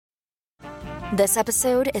This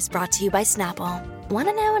episode is brought to you by Snapple. Want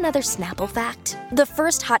to know another Snapple fact? The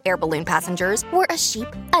first hot air balloon passengers were a sheep,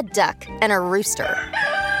 a duck, and a rooster.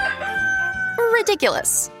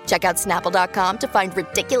 Ridiculous. Check out Snapple.com to find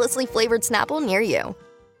ridiculously flavored Snapple near you.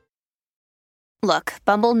 Look,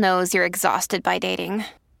 Bumble knows you're exhausted by dating.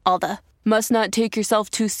 All the, must not take yourself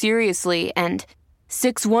too seriously, and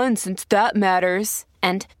 6'1" since that matters,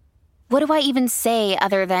 and what do I even say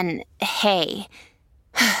other than, hey?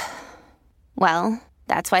 Well,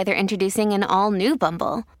 that's why they're introducing an all-new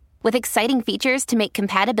Bumble, with exciting features to make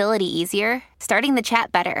compatibility easier, starting the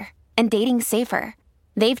chat better, and dating safer.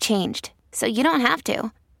 They've changed, so you don't have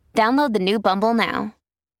to. Download the new Bumble now.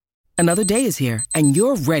 Another day is here, and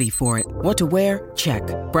you're ready for it. What to wear? Check.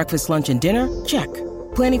 Breakfast, lunch, and dinner? Check.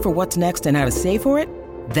 Planning for what's next and how to save for it?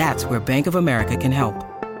 That's where Bank of America can help.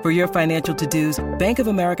 For your financial to-dos, Bank of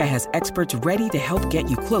America has experts ready to help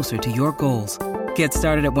get you closer to your goals. Get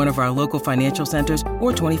started at one of our local financial centers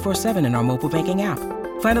or 24/7 in our mobile banking app.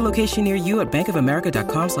 Find a location near you at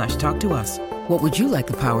bankofamerica.com/talktous. What would you like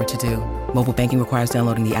the power to do? Mobile banking requires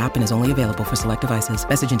downloading the app and is only available for select devices.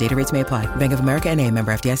 Message and data rates may apply. Bank of America N.A.,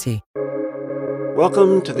 member FDIC.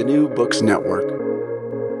 Welcome to the New Books Network.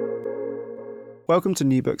 Welcome to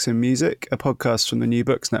New Books in Music, a podcast from the New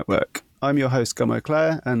Books Network. I'm your host, Gummo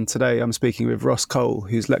Clare, and today I'm speaking with Ross Cole,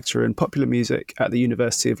 who's lecturer in popular music at the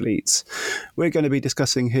University of Leeds. We're going to be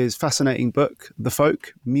discussing his fascinating book, The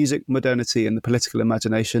Folk, Music, Modernity and the Political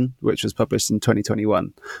Imagination, which was published in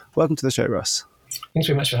 2021. Welcome to the show, Ross. Thanks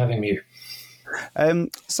very much for having me.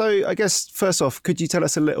 So I guess, first off, could you tell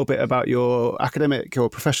us a little bit about your academic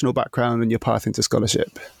or professional background and your path into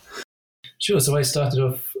scholarship? Sure. So I started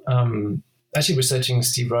off actually researching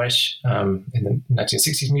Steve Reich in the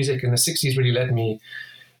 1960s music, and the 60s really led me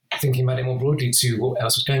thinking about it more broadly to what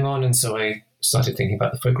else was going on. And so I started thinking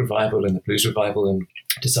about the folk revival and the blues revival and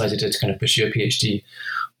decided to kind of pursue a PhD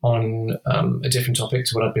on a different topic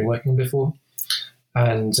to what I'd been working on before.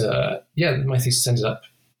 And my thesis ended up,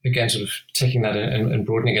 again, sort of taking that and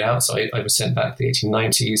broadening it out. So I was sent back to the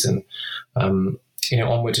 1890s and,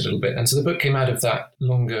 onwards a little bit. And so the book came out of that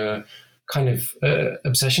longer kind of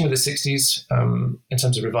obsession with the 60s in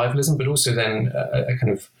terms of revivalism, but also then a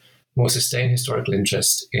kind of more sustained historical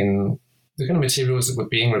interest in the kind of materials that were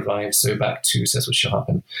being revived. So back to Cecil Sharp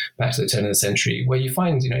and back to the turn of the century, where you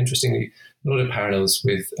find, interestingly, a lot of parallels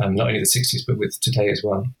with not only the 60s, but with today as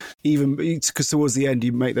well. Even because towards the end,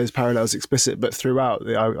 you make those parallels explicit, but throughout,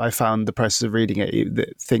 I found the process of reading it,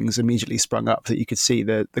 that things immediately sprung up that you could see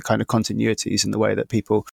the kind of continuities in the way that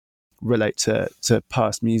people relate to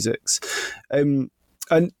past musics.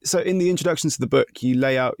 And so in the introduction to the book, you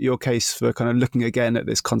lay out your case for kind of looking again at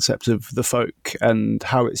this concept of the folk and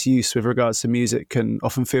how its use with regards to music can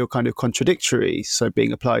often feel kind of contradictory, so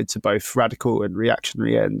being applied to both radical and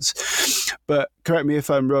reactionary ends. But correct me if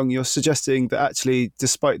I'm wrong, you're suggesting that actually,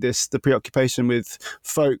 despite this, the preoccupation with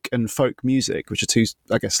folk and folk music, which are two,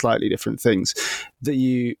 I guess, slightly different things, that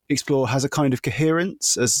you explore has a kind of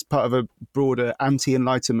coherence as part of a broader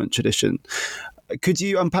anti-Enlightenment tradition. Could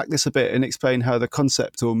you unpack this a bit and explain how the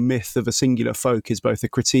concept or myth of a singular folk is both a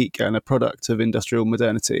critique and a product of industrial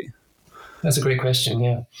modernity? That's a great question,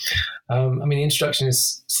 yeah. The introduction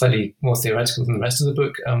is slightly more theoretical than the rest of the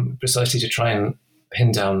book, precisely to try and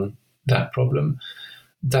pin down that problem,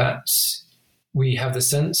 that we have the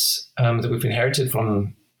sense that we've inherited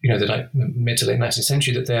from the mid to late 19th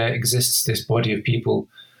century, that there exists this body of people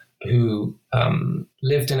who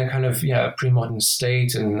lived in a kind of pre-modern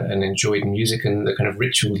state and enjoyed music and the kind of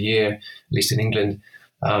ritual year, at least in England,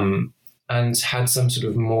 and had some sort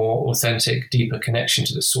of more authentic, deeper connection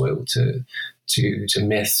to the soil, to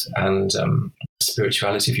myth and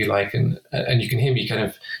spirituality, if you like. And you can hear me kind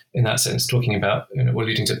of in that sense talking about, we're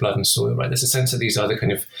alluding to blood and soil, right? There's a sense that these are the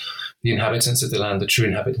kind of the inhabitants of the land, the true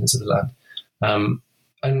inhabitants of the land.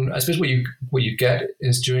 And I suppose what you get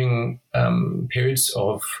is during periods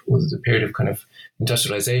of, or the period of kind of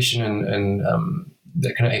industrialization and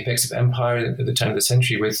the kind of apex of empire at the turn of the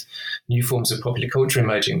century, with new forms of popular culture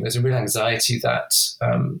emerging, there's a real anxiety that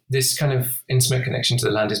this kind of intimate connection to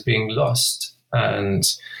the land is being lost,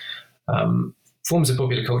 and forms of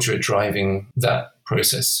popular culture are driving that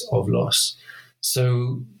process of loss.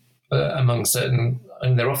 So among certain,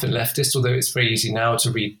 and they're often leftists, although it's very easy now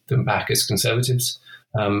to read them back as conservatives.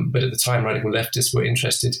 But at the time, radical leftists were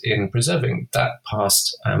interested in preserving that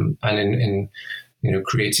past and in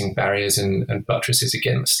creating barriers and buttresses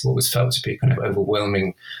against what was felt to be a kind of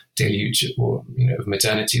overwhelming deluge of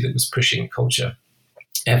modernity that was pushing culture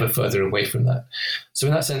ever further away from that. So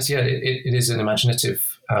in that sense, it is an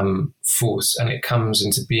imaginative force, and it comes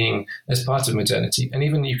into being as part of modernity. And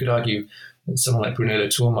even you could argue that someone like Bruno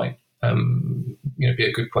Latour might be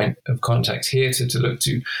a good point of contact here to look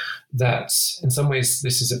to, that in some ways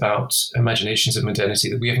this is about imaginations of modernity,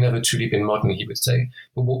 that we have never truly been modern, he would say.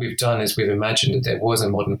 But what we've done is we've imagined that there was a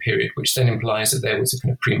modern period, which then implies that there was a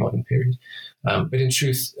kind of pre-modern period. But in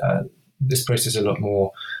truth, this process is a lot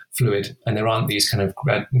more fluid, and there aren't these kind of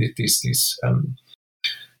kind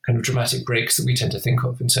of dramatic breaks that we tend to think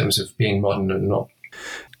of in terms of being modern and not.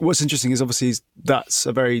 What's interesting is obviously that's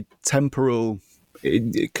a very temporal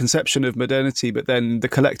conception of modernity, but then the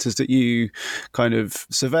collectors that you kind of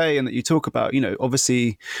survey and that you talk about,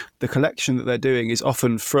 obviously the collection that they're doing is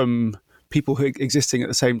often from people who are existing at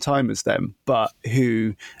the same time as them, but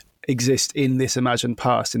who exist in this imagined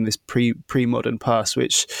past, in this pre-modern past,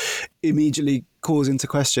 which immediately calls into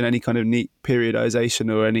question any kind of neat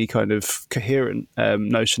periodization or any kind of coherent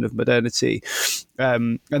notion of modernity.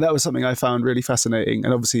 And that was something I found really fascinating.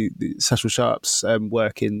 And obviously Cecil Sharp's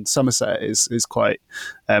work in Somerset is quite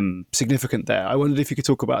significant there. I wondered if you could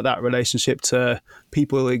talk about that relationship to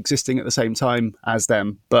people existing at the same time as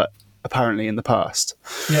them, but apparently in the past.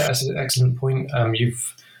 Yeah, that's an excellent point.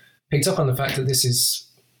 You've picked up on the fact that this is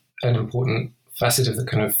an important facet of the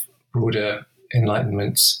kind of broader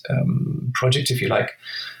Enlightenment project, if you like.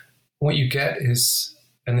 What you get is,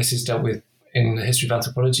 and this is dealt with in the history of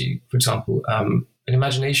anthropology, for example, an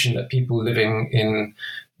imagination that people living in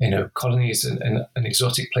colonies and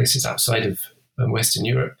exotic places outside of Western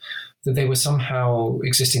Europe, that they were somehow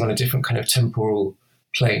existing on a different kind of temporal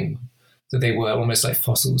plane, that they were almost like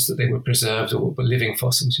fossils, that they were preserved or were living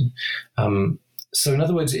fossils. So in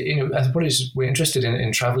other words, anthropologists were interested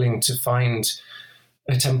in traveling to find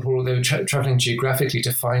a temporal, they were traveling geographically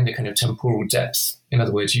to find a kind of temporal depth. In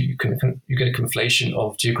other words, you get a conflation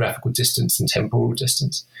of geographical distance and temporal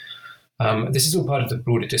distance. This is all part of the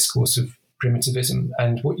broader discourse of primitivism.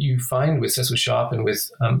 And what you find with Cecil Sharp and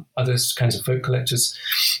with other kinds of folk collectors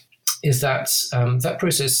is that that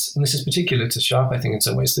process, and this is particular to Sharp, I think, in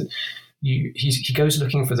some ways, that he goes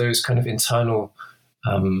looking for those kind of internal,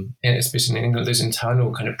 especially in England, those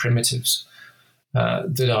internal kind of primitives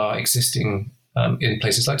that are existing in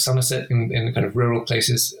places like Somerset, in kind of rural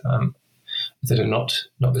places that are not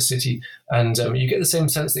the city. And you get the same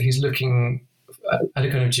sense that he's looking at a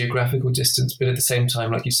kind of geographical distance, but at the same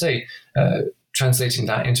time, like you say, translating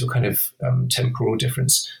that into a kind of temporal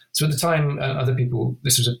difference. So at the time, other people,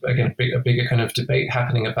 this was again a bigger kind of debate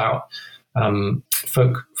happening about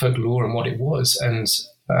folklore and what it was, and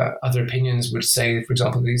other opinions would say, for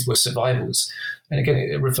example, these were survivals. And again,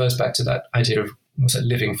 it refers back to that idea of almost like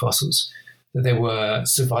living fossils, that there were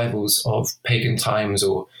survivals of pagan times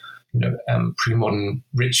or pre-modern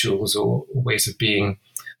rituals or ways of being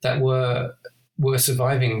that were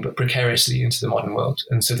surviving but precariously into the modern world.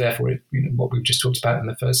 And so therefore, what we've just talked about in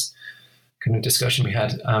the first kind of discussion we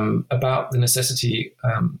had about the necessity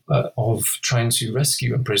of trying to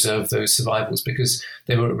rescue and preserve those survivals, because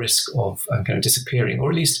they were at risk of kind of disappearing, or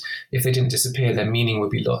at least if they didn't disappear, their meaning would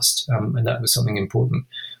be lost. And that was something important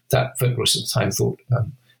that folklorists at the time thought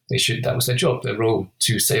that was their job, their role,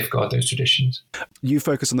 to safeguard those traditions. You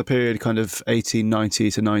focus on the period kind of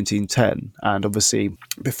 1890 to 1910, and obviously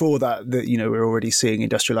before that, we're already seeing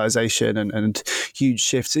industrialization and huge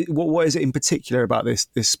shifts. What is it in particular about this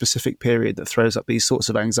specific period that throws up these sorts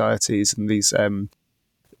of anxieties and these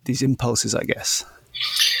impulses, I guess?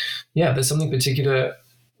 Yeah, there's something particular.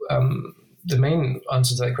 The main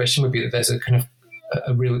answer to that question would be that there's a kind of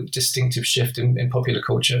a real distinctive shift in popular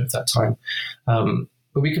culture at that time.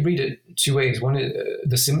 But we could read it two ways. One,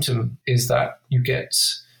 the symptom is that you get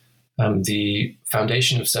the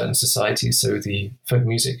foundation of certain societies. So the folk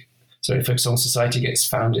song society gets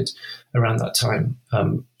founded around that time,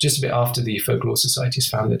 just a bit after the folklore society is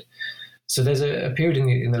founded. So there's a period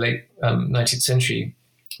in the late 19th century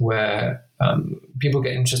where people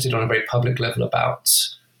get interested on a very public level about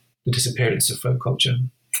the disappearance of folk culture.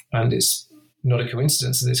 And it's not a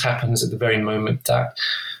coincidence that this happens at the very moment that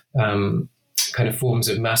kind of forms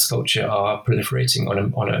of mass culture are proliferating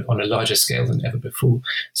on a larger scale than ever before.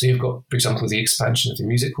 So you've got, for example, the expansion of the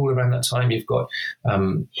music hall around that time. You've got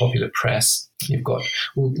popular press. You've got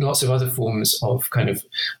lots of other forms of kind of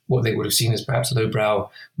what they would have seen as perhaps lowbrow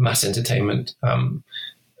mass entertainment.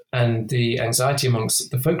 And the anxiety amongst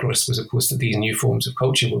the folklorists was, of course, that these new forms of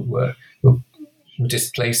culture were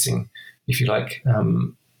displacing, if you like,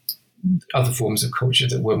 other forms of culture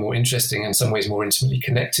that were more interesting, in some ways more intimately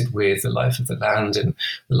connected with the life of the land and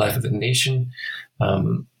the life of the nation.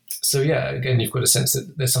 So yeah, again, you've got a sense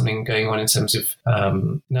that there's something going on in terms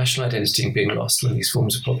of national identity being lost when these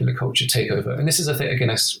forms of popular culture take over. And this is, I think,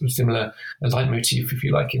 again, a similar leitmotif, if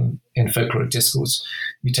you like, in folkloric discourse.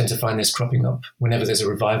 You tend to find this cropping up whenever there's a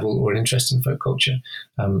revival or an interest in folk culture,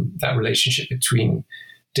 that relationship between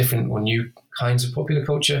different or new kinds of popular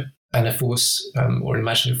culture and a force or an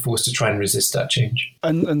imaginative force to try and resist that change.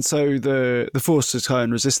 And so the force to try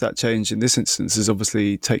and resist that change in this instance is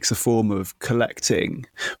obviously takes the form of collecting,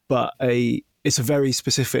 but it's a very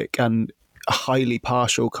specific and a highly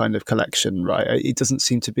partial kind of collection, right? It doesn't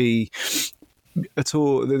seem to be at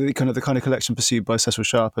all the kind of collection pursued by Cecil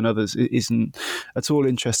Sharp and others isn't at all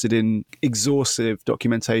interested in exhaustive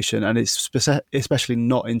documentation, and it's especially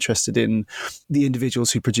not interested in the individuals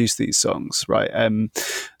who produce these songs, right?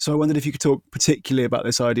 So I wondered if you could talk particularly about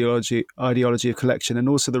this ideology of collection, and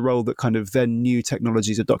also the role that kind of then new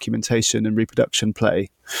technologies of documentation and reproduction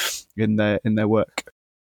play in their work.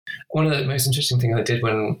 One of the most interesting things I did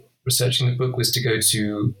when researching the book was to go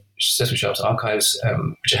to Cecil Sharp's archives,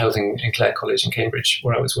 which are held in Clare College in Cambridge,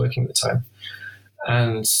 where I was working at the time.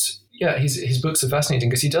 And yeah, his books are fascinating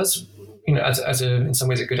because he does, as in some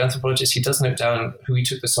ways a good anthropologist, he does note down who he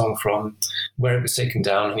took the song from, where it was taken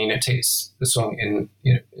down, and he notates the song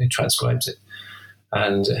he transcribes it.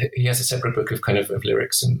 And he has a separate book of of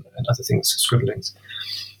lyrics and other things, scribblings.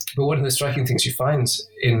 But one of the striking things you find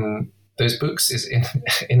in those books is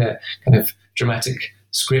in a kind of dramatic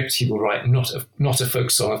script, he will write not a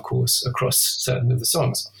folk song, of course, across certain of the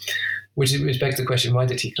songs, which begs the question, why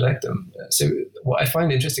did he collect them? So what I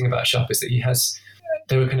find interesting about Sharp is that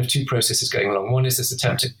there are kind of two processes going along. One is this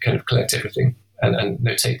attempt to kind of collect everything and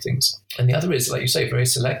notate things. And the other is, like you say, very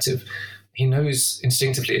selective. He knows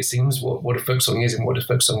instinctively, it seems, what a folk song is and what a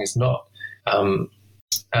folk song is not. And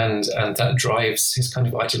that drives his kind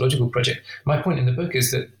of ideological project. My point in the book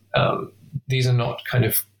is that these are not kind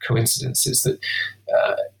of coincidences, that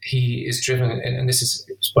he is driven, and this is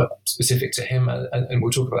quite specific to him, and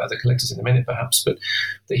we'll talk about other collectors in a minute perhaps, but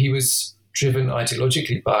that he was driven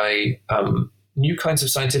ideologically by new kinds of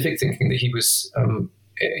scientific thinking that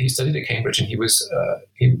he studied at Cambridge and he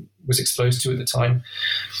was exposed to at the time.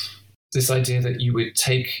 This idea that you would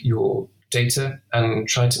take your data and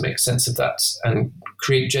try to make sense of that and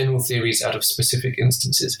create general theories out of specific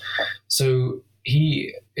instances. So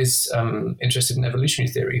he is interested in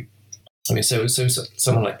evolutionary theory. I mean, so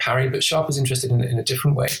someone like Parry, but Sharp is interested in a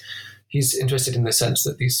different way. He's interested in the sense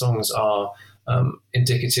that these songs are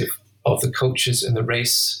indicative of the cultures and the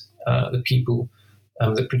race, the people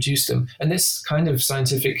that produce them. And this kind of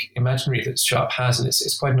scientific imaginary that Sharp has, and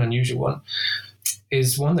it's quite an unusual one,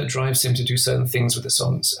 is one that drives him to do certain things with the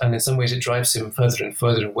songs. And in some ways it drives him further and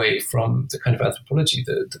further away from the kind of anthropology,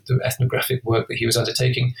 the ethnographic work that he was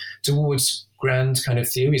undertaking, towards grand kind of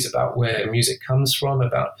theories about where music comes from,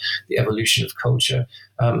 about the evolution of culture.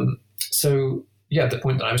 So yeah, the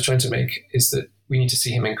point that I was trying to make is that we need to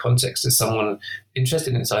see him in context as someone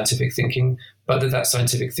interested in scientific thinking, but that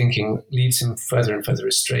scientific thinking leads him further and further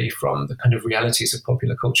astray from the kind of realities of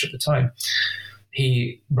popular culture at the time.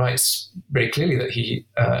 He writes very clearly that he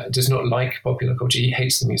does not like popular culture. He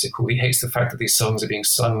hates the music hall. He hates the fact that these songs are being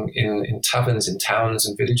sung in taverns, in towns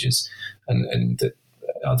and villages, and that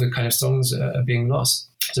other kind of songs are being lost.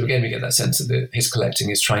 So again, we get that sense that his collecting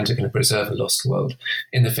is trying to kind of preserve a lost world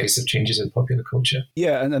in the face of changes in popular culture.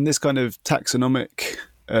 Yeah, and this kind of taxonomic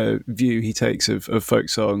view he takes of folk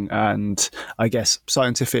song, and I guess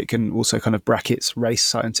scientific and also kind of brackets race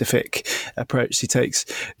scientific approach he takes.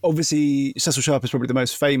 Obviously, Cecil Sharp is probably the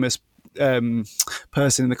most famous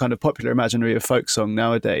person in the kind of popular imaginary of folk song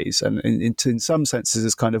nowadays, and in some senses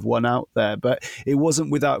is kind of one out there, but it wasn't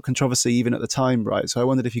without controversy even at the time, right? So I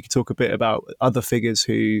wondered if you could talk a bit about other figures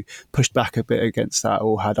who pushed back a bit against that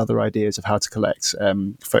or had other ideas of how to collect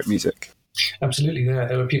folk music. Absolutely, yeah.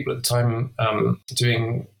 There were people at the time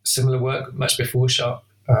doing similar work much before Sharp.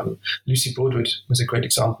 Lucy Broadwood was a great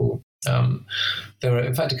example. There were,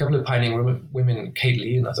 in fact, a couple of pioneering women, Kate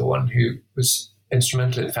Lee, another one, who was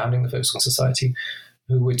instrumental in founding the Folk Song Society,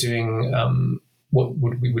 who were doing what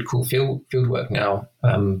we would call field work now.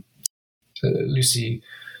 Lucy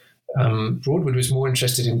Broadwood was more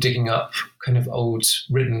interested in digging up kind of old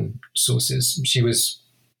written sources. She was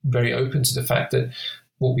very open to the fact that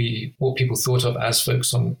what people thought of as folk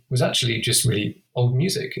song was actually just really old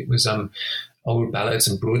music. It was old ballads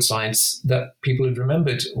and broadsides that people had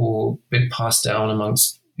remembered or been passed down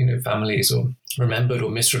amongst families, or remembered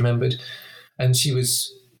or misremembered. And she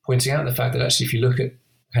was pointing out the fact that actually, if you look at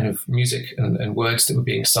kind of music and words that were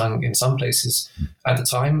being sung in some places at the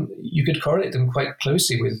time, you could correlate them quite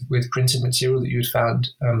closely with printed material that you had found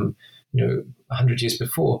 100 years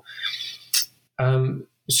before.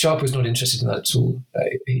 Sharp was not interested in that at all.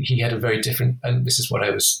 He had a very different, and this is what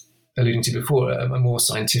I was alluding to before, a more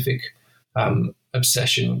scientific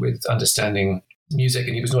obsession with understanding music,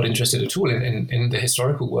 and he was not interested at all in the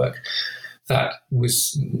historical work that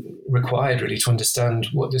was required really to understand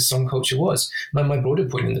what this song culture was. My broader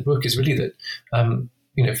point in the book is really that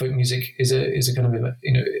folk music is a kind of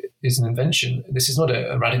is an invention. This is not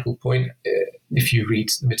a radical point if you read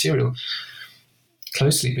the material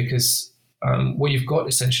closely, because what you've got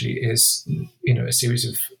essentially is a series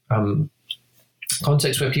of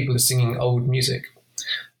contexts where people are singing old music,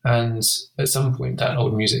 and at some point that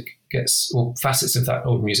old music or facets of that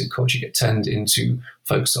old music culture get turned into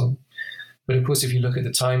folk song. But of course, if you look at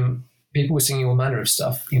the time, people were singing all manner of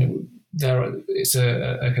stuff. It's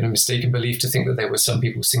a kind of mistaken belief to think that there were some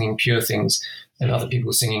people singing pure things and other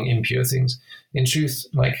people singing impure things. In truth,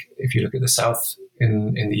 like if you look at the South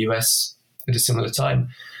in the US at a similar time,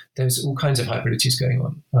 there's all kinds of hybridities going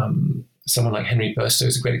on. Someone like Henry Burstow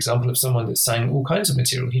is a great example of someone that sang all kinds of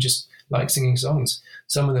material. He just liked singing songs.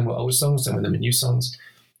 Some of them were old songs, some of them were new songs.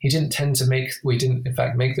 He didn't in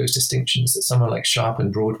fact make those distinctions that someone like Sharp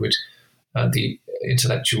and Broadwood, the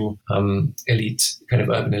intellectual elite, kind of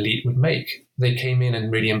urban elite, would make. They came in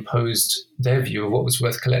and really imposed their view of what was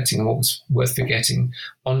worth collecting and what was worth forgetting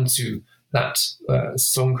onto that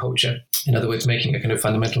song culture. In other words, making a kind of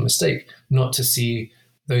fundamental mistake, not to see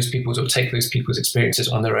those people's or take those people's experiences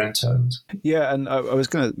on their own terms. Yeah, and I was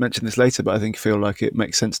going to mention this later, but I feel like it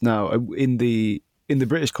makes sense now. In the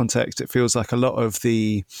British context, it feels like a lot of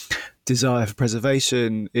the desire for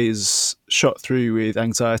preservation is shot through with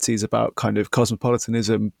anxieties about kind of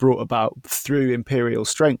cosmopolitanism brought about through imperial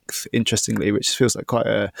strength, interestingly, which feels like quite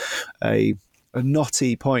a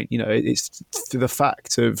knotty point. It's the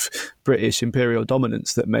fact of British imperial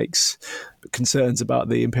dominance that makes concerns about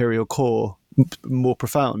the imperial core more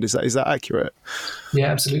profound. Is that accurate? Yeah,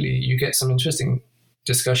 absolutely. You get some interesting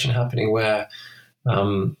discussion happening where,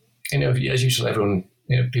 as usual, everyone,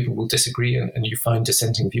 people will disagree and you find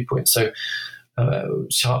dissenting viewpoints. So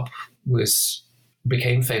Sharp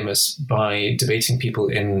became famous by debating people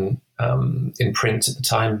in print at the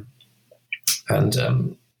time,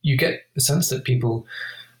 and you get the sense that people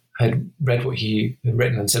had read what he had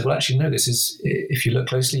written and said, well, actually, no, this is, if you look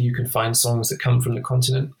closely, you can find songs that come from the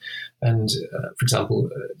continent. And, for example,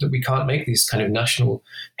 that we can't make these kind of national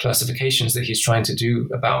classifications that he's trying to do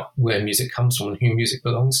about where music comes from and who music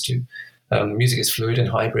belongs to. Music is fluid and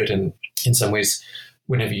hybrid, and in some ways,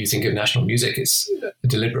 whenever you think of national music, it's a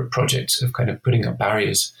deliberate project of kind of putting up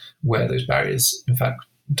barriers where those barriers, in fact,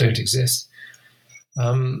 don't exist.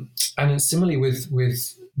 And similarly with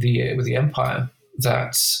the empire,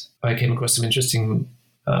 that I came across some interesting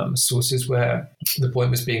sources where the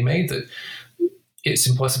point was being made that it's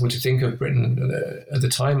impossible to think of Britain at the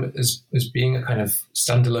time as being a kind of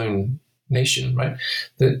standalone nation, right?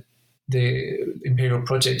 That the imperial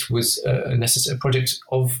project was a necessary project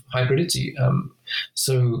of hybridity.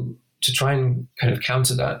 So to try and kind of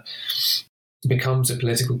counter that becomes a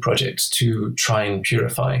political project to try and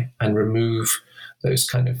purify and remove those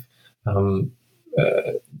kind of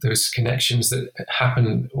those connections that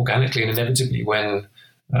happen organically and inevitably when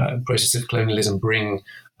processes of colonialism bring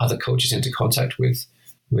other cultures into contact with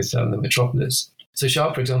the metropolis. So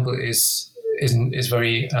Sharp, for example, is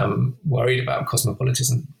very worried about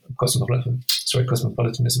cosmopolitanism,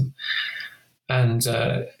 and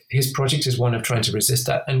his project is one of trying to resist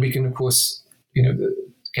that. And we can, of course,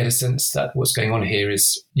 get a sense that what's going on here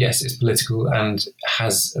is, yes, it's political and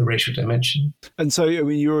has a racial dimension. And so,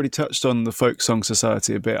 you already touched on the Folk Song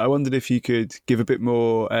Society a bit. I wondered if you could give a bit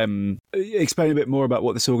more, explain a bit more about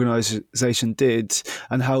what this organisation did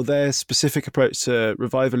and how their specific approach to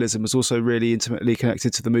revivalism was also really intimately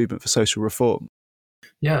connected to the movement for social reform.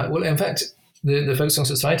 Yeah, well, in fact, the Folk Song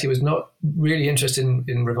Society was not really interested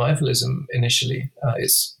in revivalism initially.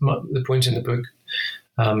 It's the point in the book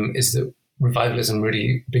is that revivalism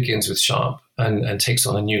really begins with Sharp and takes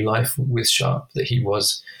on a new life with Sharp, that he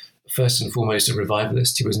was first and foremost a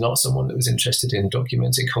revivalist. He was not someone that was interested in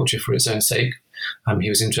documenting culture for its own sake. He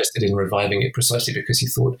was interested in reviving it precisely because he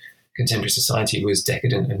thought contemporary society was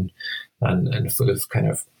decadent and full of kind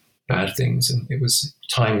of bad things, and it was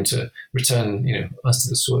time to return, us to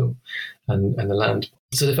the soil and the land.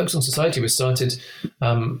 So the Folk Song Society was started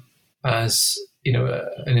as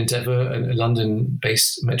an endeavour, a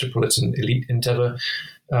London-based metropolitan elite endeavour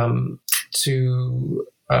to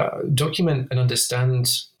document and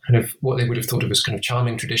understand kind of what they would have thought of as kind of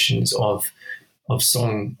charming traditions of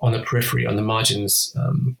song on the periphery, on the margins.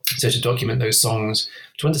 So to document those songs,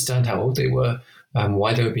 to understand how old they were,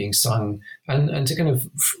 why they were being sung, and to kind of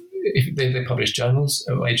if they published journals,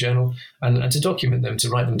 a journal, and to document them, to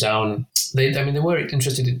write them down. They were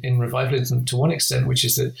interested in revivalism to one extent, which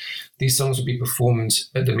is that these songs would be performed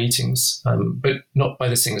at the meetings, but not by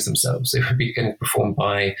the singers themselves. They would be kind of performed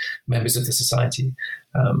by members of the society.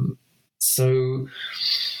 So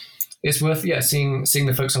it's worth, seeing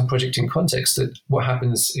the folk song project in context, that what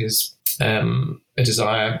happens is a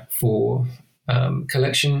desire for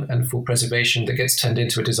collection and for preservation that gets turned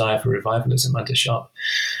into a desire for revivalism under Sharp.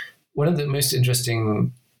 One of the most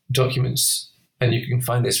interesting documents, and you can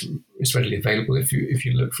find this, it's readily available if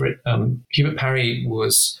you look for it. Hubert Parry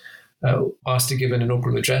was asked to give an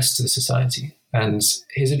inaugural address to the society, and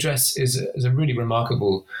his address is a really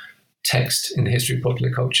remarkable text in the history of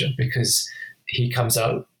popular culture, because he comes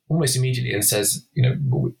out almost immediately and says,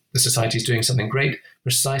 the society is doing something great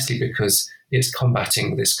precisely because it's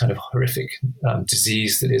combating this kind of horrific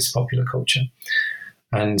disease that is popular culture.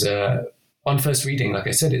 And on first reading, like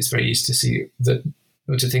I said, it's very easy to see that,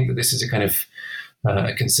 or to think that this is a kind of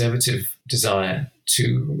a conservative desire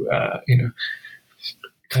to, in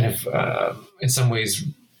some ways,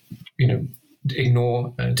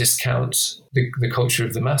 ignore and discount the culture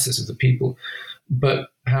of the masses, of the people. But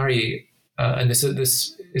Parry, and this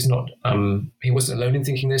is not, he wasn't alone in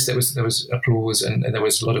thinking this. There was applause and there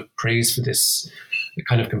was a lot of praise for this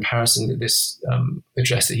kind of comparison, that this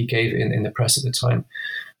address that he gave in the press at the time.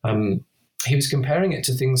 He was comparing it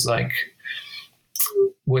to things like,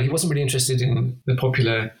 well, he wasn't really interested in the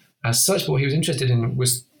popular as such, but what he was interested in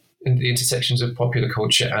was in the intersections of popular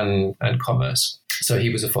culture and commerce. So he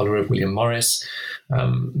was a follower of William Morris,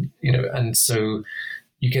 and so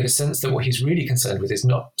you get a sense that what he's really concerned with is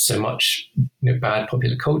not so much bad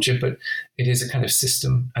popular culture, but it is a kind of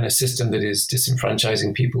system, and a system that is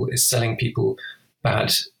disenfranchising people, is selling people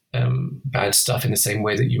bad stuff in the same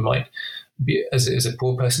way that you might be, as a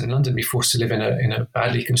poor person in London, be forced to live in a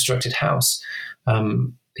badly constructed house.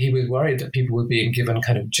 He was worried that people were being given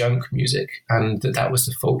kind of junk music, and that was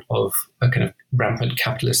the fault of a kind of rampant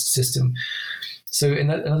capitalist system. So in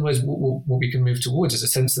other words, what we can move towards is a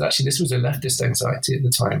sense that actually this was a leftist anxiety at the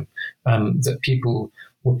time, that people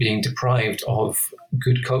were being deprived of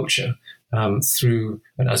good culture through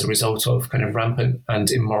and as a result of kind of rampant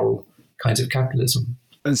and immoral kinds of capitalism.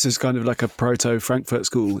 And this is kind of like a proto-Frankfurt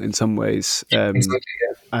School in some ways. Exactly,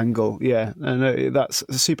 yeah. Angle, yeah, and that's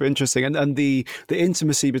super interesting, and the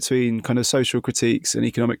intimacy between kind of social critiques and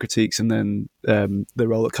economic critiques, and then the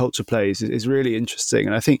role that culture plays is really interesting.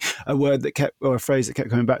 And I think a phrase that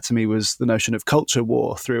kept coming back to me was the notion of culture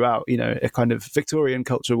war throughout. A kind of Victorian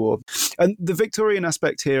culture war, and the Victorian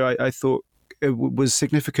aspect here, I thought it was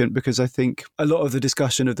significant, because I think a lot of the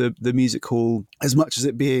discussion of the music hall, as much as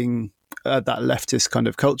it being that leftist kind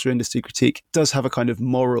of culture industry critique, does have a kind of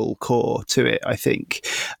moral core to it, I think.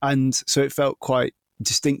 And so it felt quite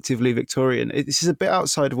distinctively Victorian. This is a bit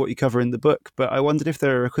outside of what you cover in the book, but I wondered if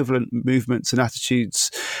there are equivalent movements and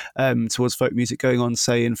attitudes towards folk music going on,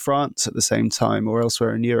 say, in France at the same time or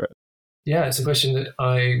elsewhere in Europe. Yeah, it's a question that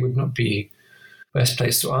I would not be best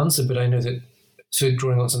placed to answer, but I know that, so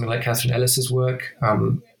drawing on something like Catherine Ellis's work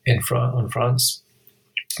on France,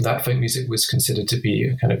 that folk music was considered to be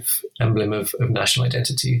a kind of emblem of national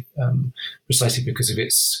identity, precisely because of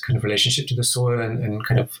its kind of relationship to the soil and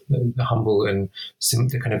kind of the humble and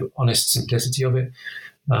the kind of honest simplicity of it.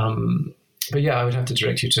 But yeah, I would have to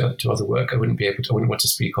direct you to other work. I wouldn't want to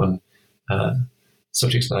speak on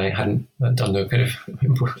subjects that I hadn't done the kind of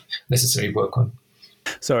necessary work on.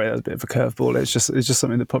 Sorry, that was a bit of a curveball. It's just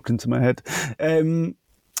something that popped into my head.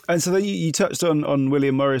 And so then you touched on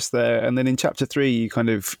William Morris there, and then in chapter 3 you kind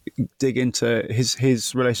of dig into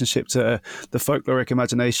his relationship to the folkloric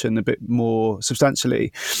imagination a bit more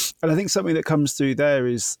substantially. And I think something that comes through there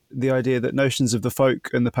is the idea that notions of the folk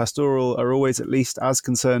and the pastoral are always at least as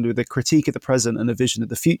concerned with a critique of the present and a vision of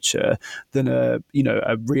the future than a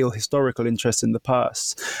real historical interest in the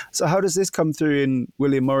past. So how does this come through in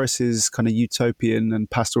William Morris's kind of utopian and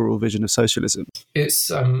pastoral vision of socialism?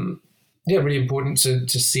 It's really important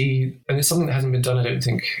to see, and it's something that hasn't been done, I don't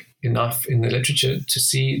think, enough in the literature, to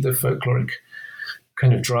see the folkloric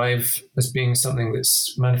kind of drive as being something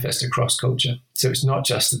that's manifest across culture. So it's not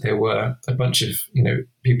just that there were a bunch of,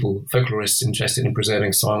 people, folklorists interested in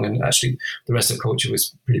preserving song, and actually the rest of culture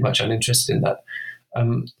was pretty much uninterested in that.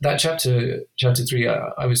 That chapter 3,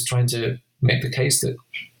 I was trying to make the case that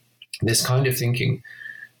this kind of thinking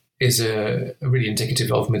is a really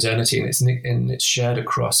indicative of modernity, and it's shared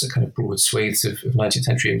across a kind of broad swathes of 19th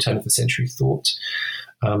century and turn of the century thought.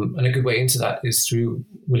 And a good way into that is through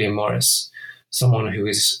William Morris, someone who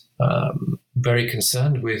is very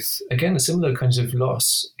concerned with, again, a similar kinds of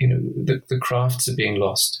loss. The crafts are being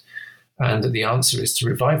lost. and that the answer is to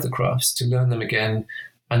revive the crafts, to learn them again,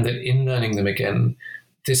 and that in learning them again,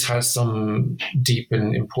 this has some deep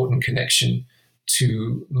and important connection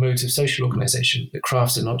to modes of social organization. The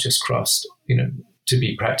crafts are not just crafts, to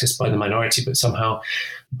be practiced by the minority, but somehow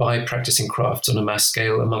by practicing crafts on a mass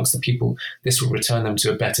scale amongst the people, this will return them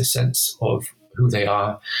to a better sense of who they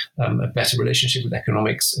are, a better relationship with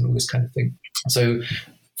economics and all this kind of thing. So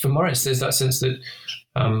for Morris, there's that sense that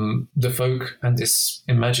the folk and this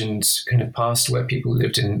imagined kind of past where people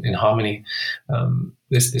lived in harmony,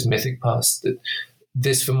 this mythic past, that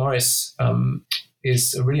this for Morris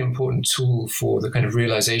is a really important tool for the kind of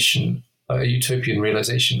realization, a utopian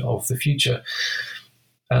realization of the future.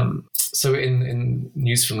 So in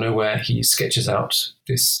News from Nowhere, he sketches out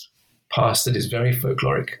this past that is very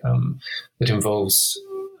folkloric, that involves.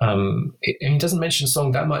 He doesn't mention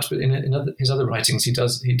song that much, but in his other writings, he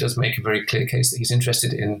does make a very clear case that he's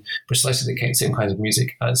interested in precisely the same kinds of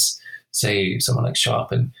music as, say, someone like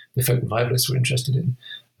Sharp and the folk revivalists were interested in.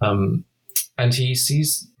 And he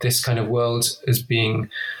sees this kind of world as being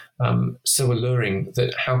so alluring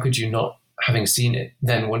that how could you not, having seen it,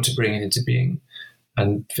 then want to bring it into being?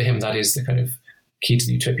 And for him, that is the kind of key to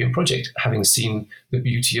the utopian project, having seen the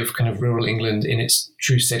beauty of kind of rural England in its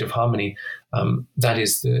true state of harmony. That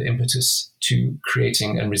is the impetus to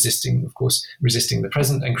creating and resisting the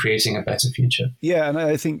present and creating a better future. Yeah, and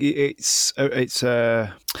I think it's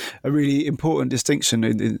a really important distinction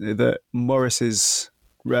in that Morris's.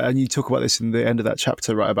 And you talk about this in the end of that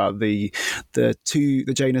chapter, right? About the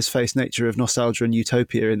Janus-faced nature of nostalgia and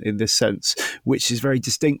utopia in this sense, which is very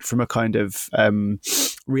distinct from a kind of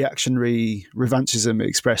reactionary revanchism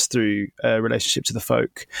expressed through relationship to the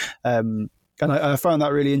folk. And I found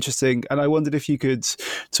that really interesting. And I wondered if you could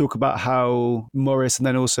talk about how Morris, and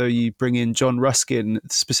then also you bring in John Ruskin,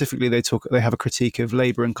 specifically they have a critique of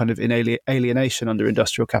labour and kind of alienation under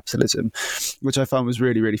industrial capitalism, which I found was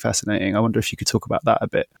really, really fascinating. I wonder if you could talk about that a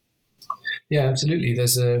bit. Yeah, absolutely.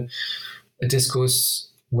 There's a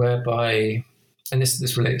discourse whereby, and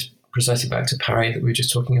this relates precisely back to Paré that we were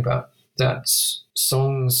just talking about, that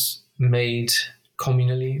songs made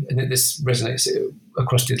communally, and this resonates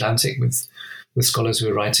across the Atlantic with scholars who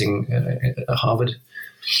are writing at Harvard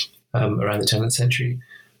around the turn of the century.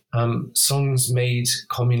 Songs made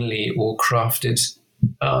communally or crafted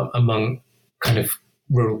among kind of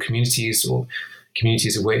rural communities or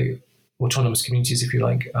communities away, autonomous communities, if you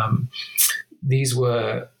like. These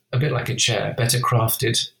were a bit like a chair, better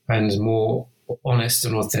crafted and more honest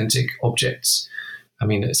and authentic objects. I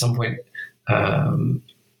mean, at some point,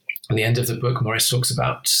 at the end of the book, Morris talks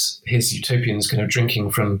about his utopians kind of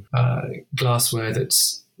drinking from glassware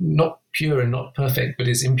that's not pure and not perfect, but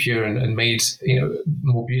is impure and made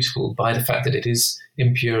more beautiful by the fact that it is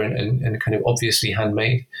impure and kind of obviously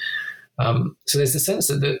handmade. So there's the sense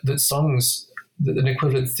that songs, that an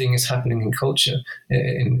equivalent thing is happening in culture,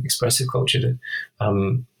 in expressive culture, that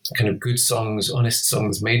kind of good songs, honest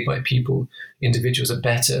songs made by people, individuals, are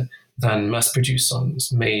better than mass-produced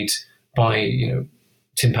songs made by,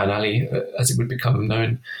 Tin Pan Alley, as it would become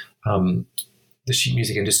known, the sheet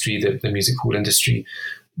music industry, the music hall industry,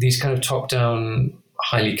 these kind of top-down,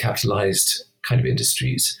 highly capitalized kind of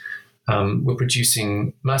industries were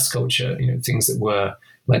producing mass culture, things that were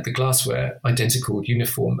like the glassware, identical,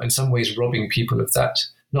 uniform, in some ways robbing people of that,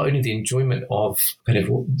 not only the enjoyment of kind of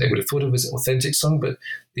what they would have thought of as authentic song, but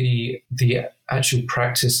the actual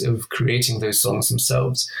practice of creating those songs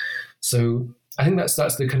themselves. So I think that's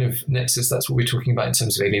the kind of nexus. That's what we're talking about in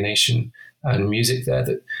terms of alienation and music there,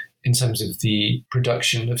 that in terms of the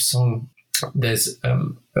production of song, there's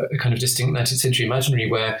a kind of distinct 19th century imaginary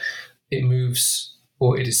where it moves,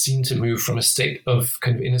 or it is seen to move, from a state of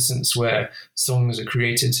kind of innocence where songs are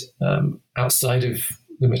created outside of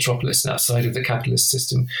the metropolis and outside of the capitalist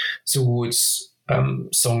system, towards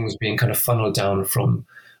songs being kind of funneled down from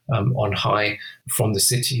on high from the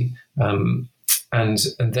city, and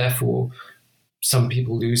therefore some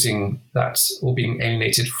people losing that or being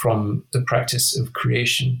alienated from the practice of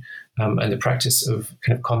creation and the practice of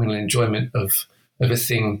kind of communal enjoyment of a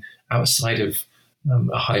thing outside of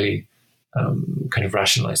a highly kind of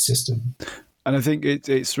rationalized system. And I think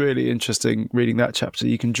it's really interesting reading that chapter.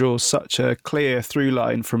 You can draw such a clear through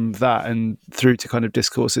line from that and through to kind of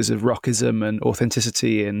discourses of rockism and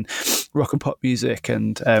authenticity in rock and pop music,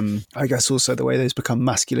 and I guess also the way those become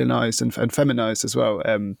masculinized and feminized as well,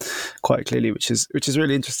 quite clearly, which is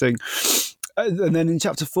really interesting. And then in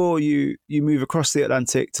chapter 4, you move across the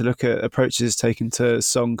Atlantic to look at approaches taken to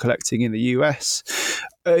song collecting in the US.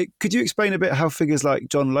 Could you explain a bit how figures like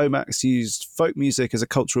John Lomax used folk music as a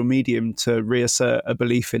cultural medium to reassert a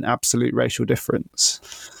belief in absolute racial difference?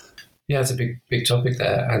 Yeah, it's a big topic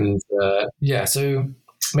there. And so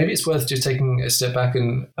maybe it's worth just taking a step back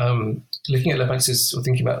and looking at Lomax's, or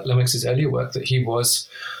thinking about Lomax's earlier work, that he was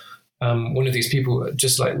one of these people,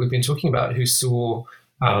 just like we've been talking about, who saw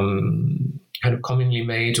kind of commonly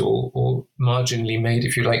made or marginally made,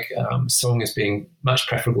 if you like, song as being much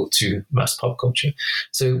preferable to mass pop culture.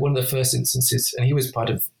 So one of the first instances, and he was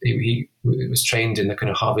he was trained in the kind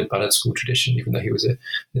of Harvard Ballad School tradition, even though he was a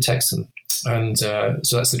Texan. And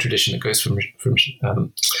so that's the tradition that goes from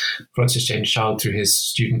Francis James Child through his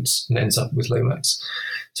students and ends up with Lomax.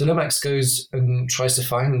 So Lomax goes and tries to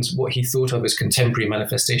find what he thought of as contemporary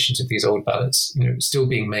manifestations of these old ballads, still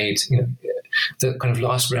being made, the kind of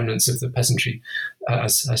last remnants of the peasantry,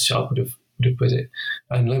 as Child would have put it.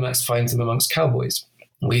 And Lomax finds them amongst cowboys.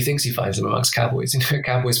 Well, he thinks he finds them amongst cowboys.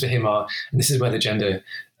 Cowboys for him are, and this is where the gender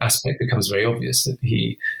aspect becomes very obvious, that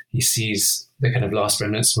he sees the kind of last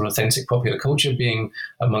remnants from authentic popular culture being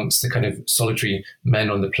amongst the kind of solitary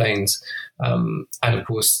men on the plains. And of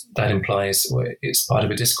course, that implies, or it's part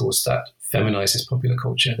of a discourse that feminizes popular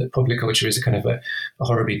culture, that popular culture is a kind of a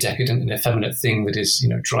horribly decadent and effeminate thing that is,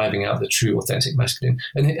 driving out the true authentic masculine.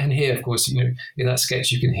 And here, of course, in that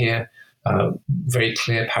sketch, you can hear very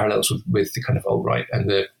clear parallels with the kind of alt-right and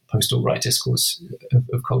the post-alt-right discourse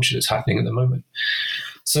of culture that's happening at the moment.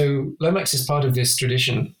 So Lomax is part of this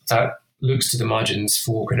tradition that looks to the margins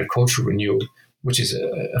for kind of cultural renewal, which is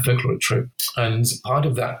a folkloric trope. And part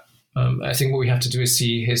of that, I think what we have to do is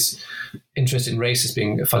see his interest in race as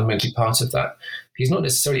being a fundamentally part of that. He's not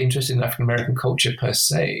necessarily interested in African-American culture per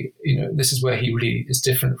se. This is where he really is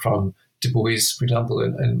different from Du Bois, for example,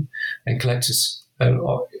 and collectors,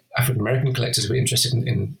 African-American collectors who are interested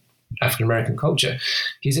in African-American culture.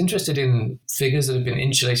 He's interested in figures that have been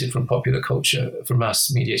insulated from popular culture, from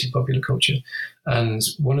mass-mediated popular culture. And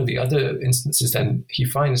one of the other instances then he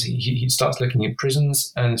finds, he starts looking in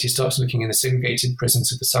prisons, and he starts looking in the segregated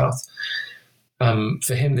prisons of the South.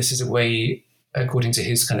 For him, this is a way, according to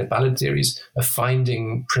his kind of ballad theories, of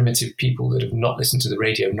finding primitive people that have not listened to the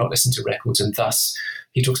radio, not listened to records, and thus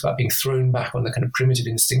he talks about being thrown back on the kind of primitive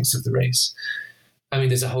instincts of the race. I mean,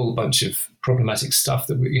 there's a whole bunch of problematic stuff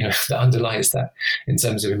that that underlies that, in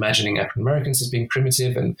terms of imagining African Americans as being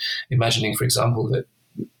primitive, and imagining, for example, that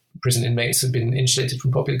prison inmates have been insulated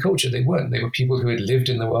from popular culture. They weren't. They were people who had lived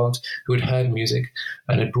in the world, who had heard music,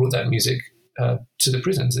 and had brought that music to the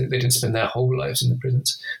prisons. They didn't spend their whole lives in the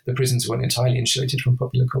prisons. The prisons weren't entirely insulated from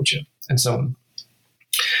popular culture, and so on.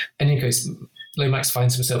 In any case, Lomax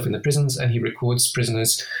finds himself in the prisons, and he records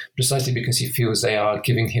prisoners precisely because he feels they are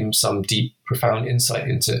giving him some deep, profound insight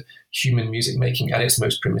into human music making at its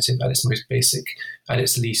most primitive, at its most basic, at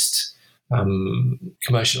its least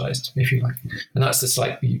commercialized, if you like. And that's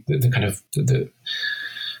the kind of the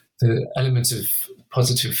element of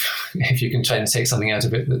positive, if you can try and take something out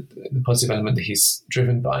of it, the positive element that he's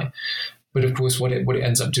driven by. But of course, what it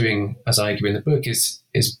ends up doing, as I argue in the book, is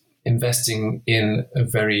investing in a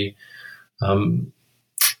very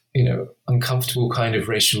uncomfortable kind of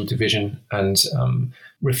racial division, and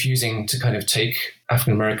refusing to kind of take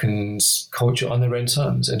African Americans' culture on their own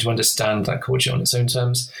terms and to understand that culture on its own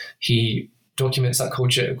terms. He documents that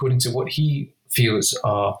culture according to what he feels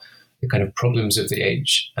are the kind of problems of the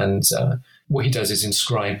age. And what he does is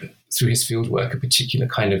inscribe through his fieldwork a particular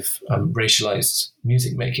kind of racialized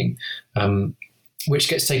music making, which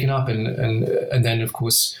gets taken up and then, of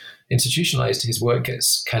course, institutionalized. His work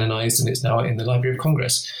gets canonized, and it's now in the Library of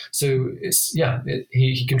Congress. So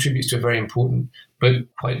he contributes to a very important but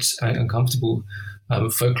quite uncomfortable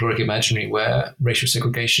folkloric imaginary where racial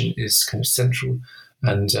segregation is kind of central,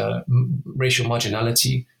 and racial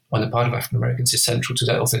marginality on the part of African Americans is central to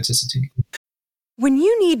that authenticity. When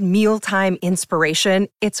you need mealtime inspiration,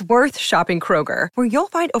 it's worth shopping Kroger, where you'll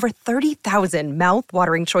find over 30,000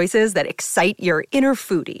 mouth-watering choices that excite your inner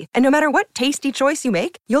foodie. And no matter what tasty choice you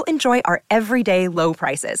make, you'll enjoy our everyday low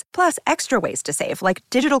prices, plus extra ways to save, like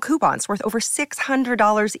digital coupons worth over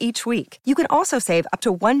 $600 each week. You can also save up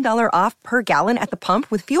to $1 off per gallon at the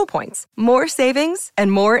pump with fuel points. More savings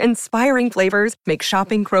and more inspiring flavors make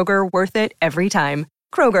shopping Kroger worth it every time.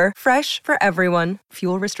 Kroger, fresh for everyone.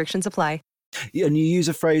 Fuel restrictions apply. Yeah, and you use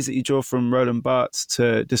a phrase that you draw from Roland Barthes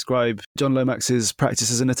to describe John Lomax's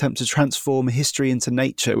practice as an attempt to transform history into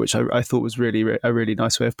nature, which I thought was really a really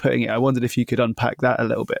nice way of putting it. I wondered if you could unpack that a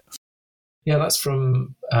little bit. Yeah, that's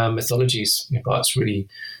from Mythologies, Barthes' really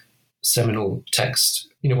seminal text,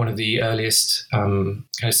 one of the earliest kind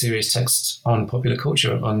of serious texts on popular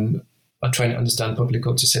culture, on trying to understand popular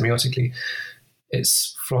culture semiotically.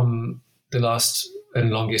 It's from the last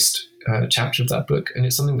and longest chapter of that book, and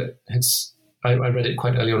it's something that has I read it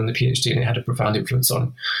quite early on in the PhD, and it had a profound influence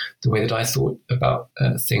on the way that I thought about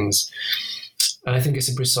things. And I think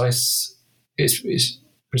it's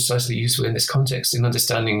precisely useful in this context in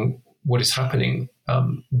understanding what is happening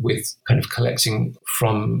with kind of collecting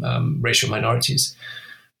from racial minorities.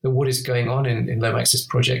 That what is going on in Lomax's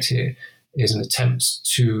project here is an attempt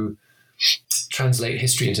to translate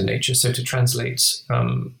history into nature. So to translate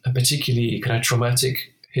a particularly kind of traumatic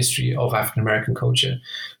history of African American culture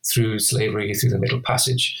through slavery, through the Middle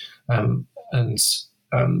Passage, and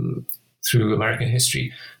through American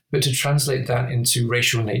history, but to translate that into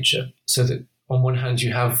racial nature, so that on one hand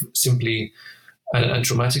you have simply and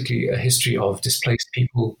dramatically a history of displaced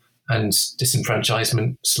people and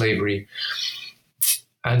disenfranchisement, slavery.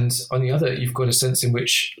 And on the other, you've got a sense in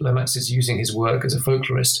which Lomax is using his work as a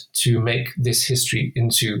folklorist to make this history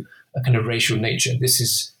into a kind of racial nature. This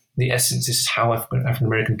is the essence. This is how African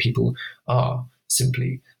American people are,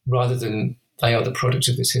 simply, rather than they are the product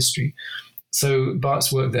of this history. So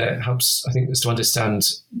Barth's work there helps, I think, us to understand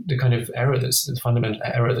the kind of error the fundamental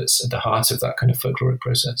error that's at the heart of that kind of folkloric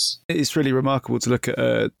process. It's really remarkable to look at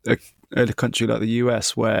a country like the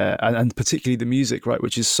US where, and particularly the music, right,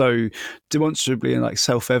 which is so demonstrably and like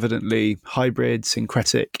self-evidently hybrid,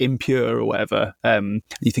 syncretic, impure or whatever.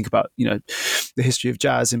 You think about, the history of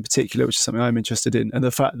jazz in particular, which is something I'm interested in, and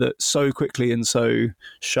the fact that so quickly and so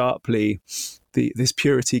sharply this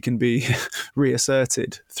purity can be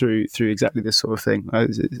reasserted through exactly this sort of thing.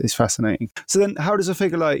 It's fascinating. So then how does a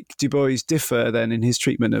figure like Du Bois differ then in his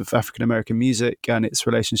treatment of African-American music and its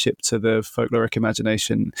relationship to the folkloric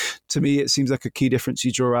imagination? To me, it seems like a key difference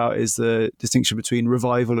you draw out is the distinction between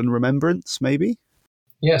revival and remembrance, maybe?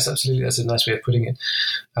 Yes, absolutely. That's a nice way of putting it.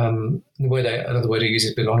 Another word I use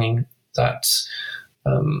is belonging, that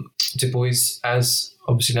Du Bois, as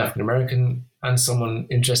obviously an African-American and someone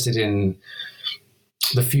interested in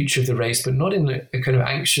the future of the race, but not in a kind of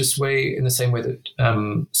anxious way, in the same way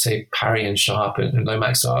that, say, Parry and Sharp and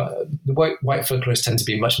Lomax are. The white folklorists tend to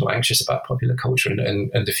be much more anxious about popular culture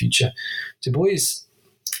and the future. Du Bois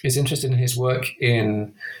is interested in his work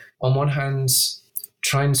in, on one hand,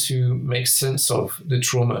 trying to make sense of the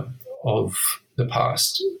trauma of the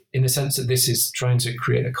past, in the sense that this is trying to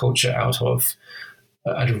create a culture out of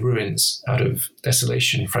ruins, out of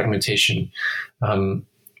desolation, fragmentation, and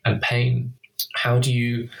pain. How do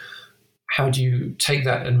you take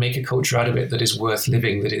that and make a culture out of it that is worth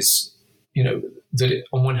living, that is, that it,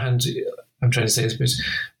 on one hand, I'm trying to say this, but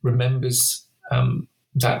remembers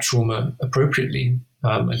that trauma appropriately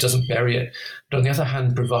and doesn't bury it, but on the other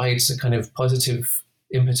hand, provides a kind of positive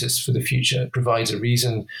impetus for the future, provides a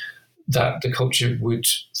reason that the culture would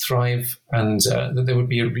thrive and that there would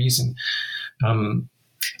be a reason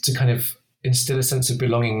to kind of instill a sense of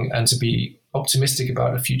belonging and to be optimistic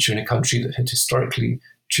about a future in a country that had historically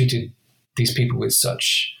treated these people with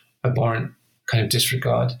such abhorrent kind of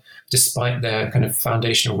disregard, despite their kind of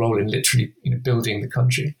foundational role in literally building the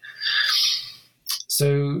country.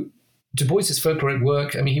 So Du Bois's folkloric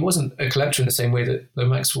work, I mean, he wasn't a collector in the same way that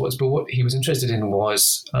Lomax was, but what he was interested in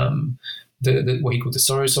was what he called the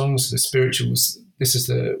sorrow songs, the spirituals. This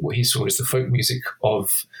is what he saw as the folk music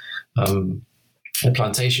of the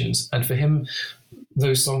plantations. And for him,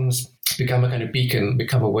 those songs become a kind of beacon,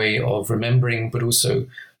 become a way of remembering, but also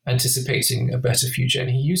anticipating a better future. And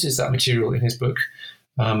he uses that material in his book,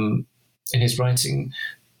 in his writing,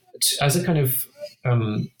 as a kind of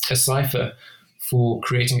a cipher for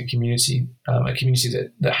creating a community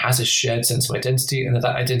that has a shared sense of identity, and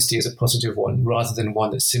that identity is a positive one, rather than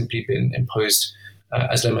one that's simply been imposed,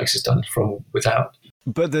 as Lomax has done, from without.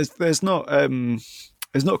 But there's not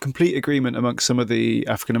complete agreement amongst some of the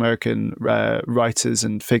African-American writers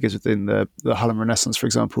and figures within the Harlem Renaissance, for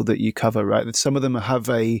example, that you cover, right? That some of them have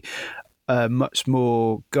a much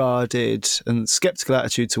more guarded and skeptical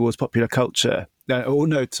attitude towards popular culture.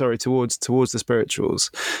 Towards the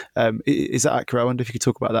spirituals. Is that accurate? I wonder if you could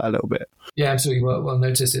talk about that a little bit. Yeah, absolutely. Well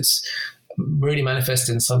noticed. It's really manifest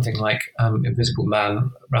in something like Invisible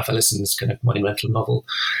Man, Ralph Ellison's kind of monumental novel.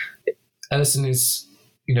 Ellison is,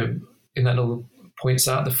 in that novel, points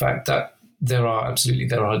out the fact that there are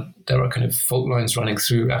kind of fault lines running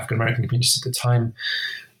through African American communities at the time,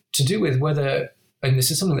 to do with whether, and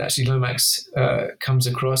this is something that actually Lomax comes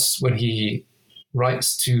across when he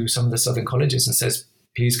writes to some of the Southern colleges and says,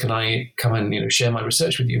 please, can I come and share my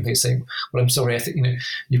research with you? And they say, well, I'm sorry, I think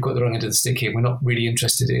you've got the wrong end of the stick here. We're not really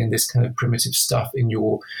interested in this kind of primitive stuff, in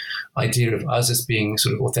your idea of us as being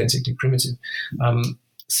sort of authentically primitive.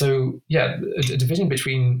 So yeah, a division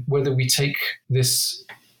between whether we take these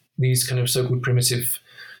kind of so-called primitive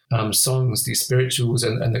songs, these spirituals,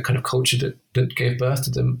 and the kind of culture that gave birth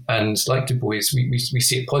to them. And like Du Bois, we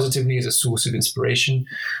see it positively as a source of inspiration,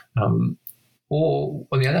 or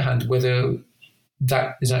on the other hand, whether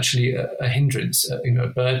that is actually a hindrance, a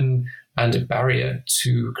burden and a barrier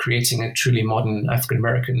to creating a truly modern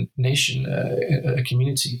African-American nation, a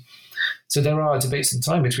community. So there are debates at the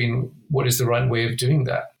time between what is the right way of doing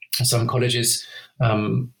that. Some colleges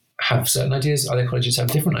have certain ideas, other colleges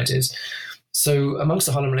have different ideas. So amongst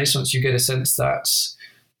the Harlem Renaissance, you get a sense that,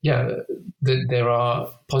 that there are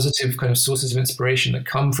positive kind of sources of inspiration that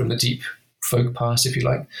come from the deep folk past, if you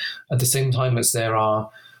like, at the same time as there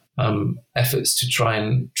are efforts to try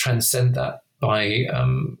and transcend that by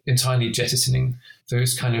entirely jettisoning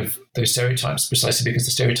those stereotypes, precisely because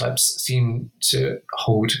the stereotypes seem to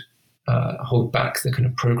hold back the kind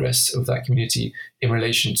of progress of that community in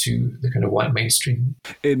relation to the kind of white mainstream.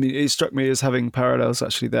 It struck me as having parallels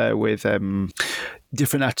actually there with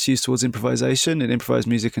different attitudes towards improvisation and improvised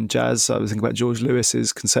music and jazz. I was thinking about George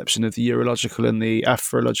Lewis's conception of the Eurological and the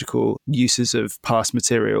Afrological uses of past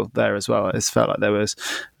material there as well. It felt like there was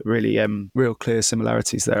really real clear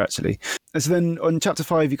similarities there actually. And so then on chapter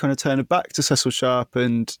 5, you kind of turn it back to Cecil Sharp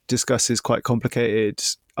and discuss his quite complicated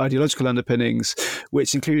ideological underpinnings,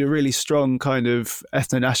 which include a really strong kind of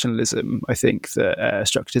ethno-nationalism, I think, that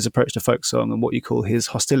structured his approach to folk song and what you call his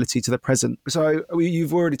hostility to the present. So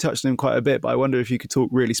you've already touched on him quite a bit, but I wonder if you could talk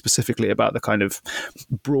really specifically about the kind of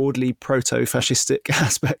broadly proto-fascistic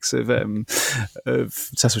aspects of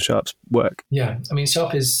Cecil Sharp's work. Yeah, I mean,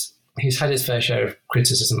 Sharp he's had his fair share of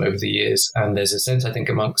criticism over the years, and there's a sense, I think,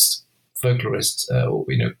 amongst folklorists,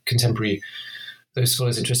 contemporary, those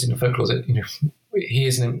scholars interested in folklore, that, he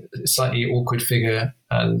is a slightly awkward figure,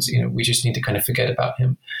 and we just need to kind of forget about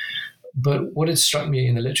him. But what had struck me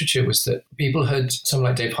in the literature was that people someone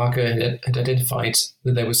like Dave Harker had identified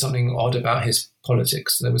that there was something odd about his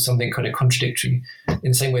politics. There was something kind of contradictory,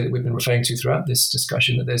 in the same way that we've been referring to throughout this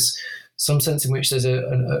discussion, that there's some sense in which there's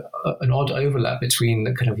an odd overlap between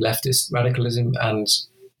the kind of leftist radicalism and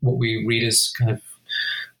what we read as kind of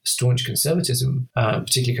staunch conservatism,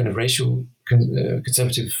 particularly kind of racial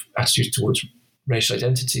conservative attitudes towards racial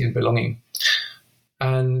identity and belonging.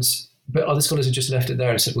 But other scholars have just left it there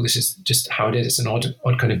and said, well, this is just how it is. It's an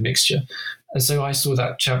odd kind of mixture. And so I saw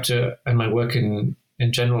that chapter and my work in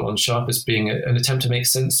general on Sharp as being an attempt to make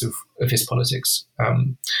sense of his politics.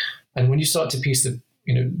 And when you start to piece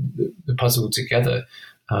the puzzle together,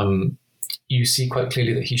 you see quite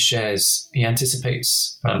clearly that he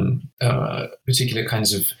anticipates particular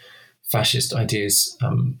kinds of fascist ideas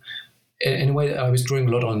in a way that I was drawing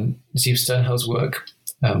a lot on Steve Sternhell's work.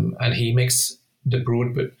 And he makes the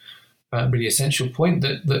broad but really essential point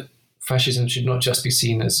that fascism should not just be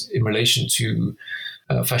seen as in relation to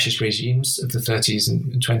fascist regimes of the 30s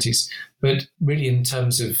and 20s, but really in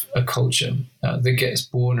terms of a culture that gets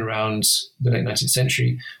born around the late 19th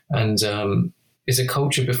century and is a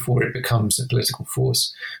culture before it becomes a political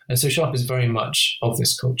force. And so Sharp is very much of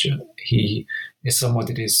this culture. He is someone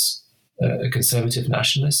that is a conservative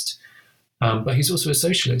nationalist, but he's also a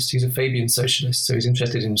socialist. He's a Fabian socialist, so he's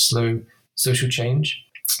interested in slow social change.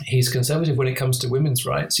 He's conservative when it comes to women's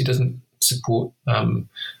rights. He doesn't support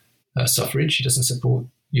suffrage. He doesn't support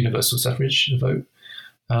universal suffrage, the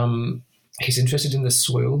vote. He's interested in the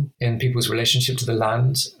soil, in people's relationship to the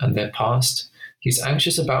land and their past. He's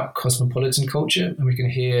anxious about cosmopolitan culture, and we can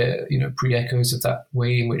hear, pre-echoes of that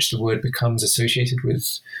way in which the word becomes associated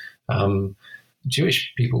with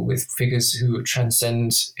Jewish people, with figures who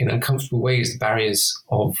transcend in uncomfortable ways the barriers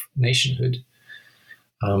of nationhood.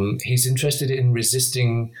 He's interested in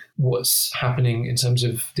resisting what's happening in terms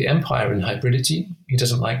of the empire and hybridity. He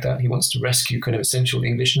doesn't like that. He wants to rescue kind of essential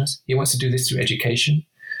Englishness. He wants to do this through education.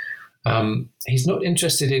 He's not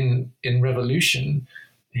interested in revolution,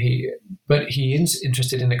 but he is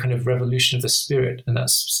interested in a kind of revolution of the spirit, and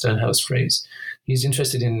that's Sternhell's phrase. He's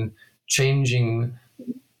interested in changing,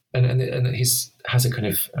 and he has a kind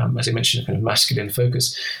of, as I mentioned, a kind of masculine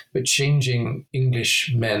focus, but changing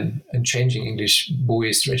English men and changing English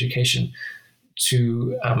boys through education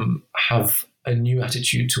to have a new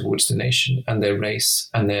attitude towards the nation and their race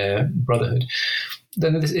and their brotherhood.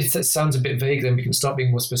 Then if that sounds a bit vague, then we can start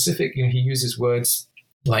being more specific. He uses words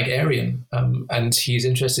like Aryan, and he's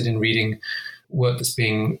interested in reading work that's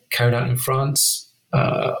being carried out in France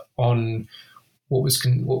on what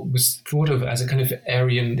was thought of as a kind of the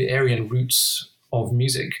Aryan roots of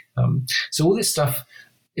music. So all this stuff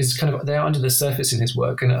is kind of there under the surface in his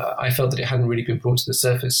work, and I felt that it hadn't really been brought to the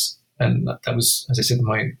surface, and that was, as I said,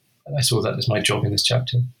 I saw that as my job in this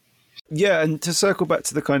chapter. Yeah, and to circle back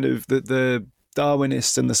to the kind of the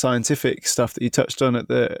Darwinist and the scientific stuff that you touched on at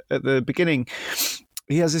the beginning,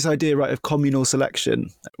 he has this idea, right, of communal selection,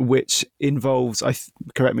 which involves,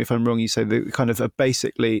 correct me if I'm wrong, you say the kind of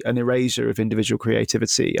basically an erasure of individual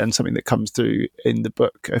creativity, and something that comes through in the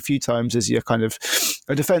book a few times is your kind of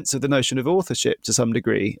a defense of the notion of authorship to some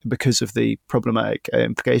degree because of the problematic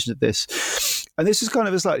implications of this. And this is kind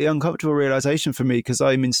of a slightly uncomfortable realization for me, because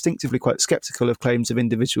I'm instinctively quite skeptical of claims of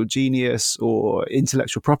individual genius or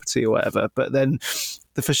intellectual property or whatever. But then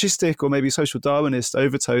the fascistic or maybe social Darwinist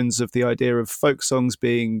overtones of the idea of folk songs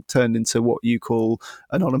being turned into what you call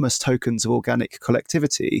anonymous tokens of organic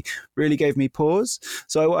collectivity really gave me pause.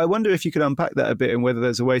 So I wonder if you could unpack that a bit, and whether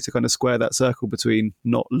there's a way to kind of square that circle between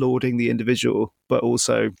not lauding the individual, but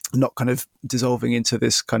also not kind of dissolving into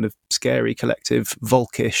this kind of scary collective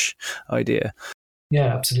Volkish idea.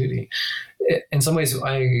 Yeah, absolutely. In some ways,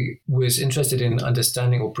 I was interested in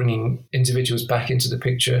understanding or bringing individuals back into the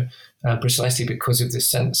picture precisely because of this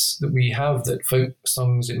sense that we have that folk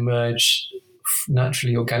songs emerge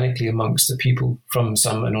naturally, organically amongst the people from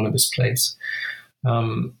some anonymous place.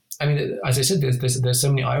 I mean, as I said, there's so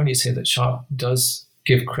many ironies here that Sharp does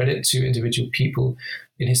give credit to individual people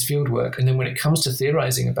in his fieldwork. And then when it comes to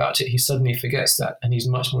theorizing about it, he suddenly forgets that. And he's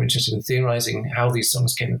much more interested in theorizing how these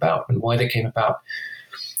songs came about and why they came about.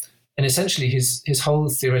 And essentially, his whole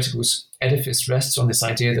theoretical edifice rests on this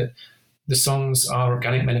idea that the songs are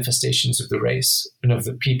organic manifestations of the race and of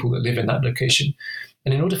the people that live in that location.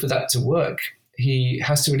 And in order for that to work, he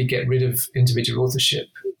has to really get rid of individual authorship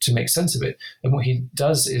to make sense of it. And what he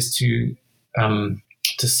does is to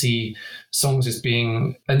see songs as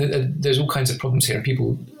being, and there's all kinds of problems here, and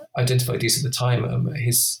people identified these at the time.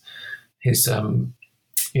 His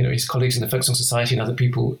colleagues in the Folk Song Society and other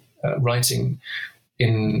people writing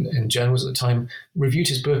in journals at the time reviewed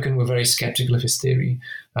his book and were very skeptical of his theory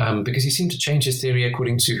because he seemed to change his theory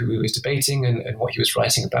according to who he was debating and what he was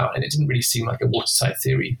writing about, and it didn't really seem like a watertight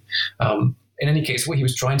theory. In any case, what he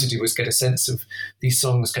was trying to do was get a sense of these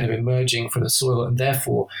songs kind of emerging from the soil, and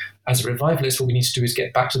therefore, as a revivalist, what we need to do is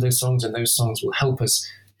get back to those songs, and those songs will help us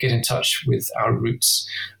get in touch with our roots.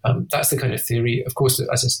 That's the kind of theory. Of course,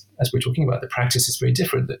 as we're talking about, the practice is very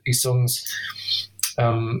different, that these songs,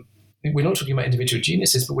 we're not talking about individual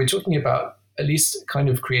geniuses, but we're talking about at least kind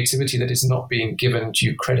of creativity that is not being given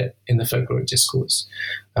due credit in the folkloric discourse.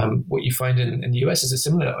 What you find in the US is a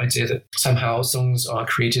similar idea that somehow songs are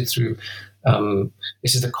created through,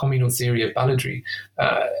 this is the communal theory of balladry.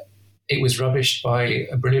 It was rubbished by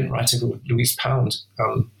a brilliant writer called Louise Pound,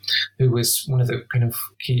 who was one of the kind of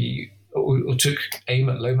key, or took aim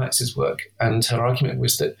at Lomax's work. And her argument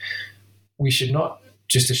was that we should not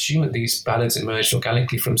just assume that these ballads emerged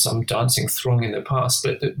organically from some dancing throng in the past,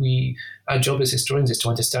 but that our job as historians is to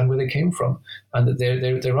understand where they came from, and that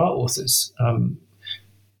there are authors.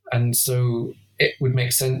 And so it would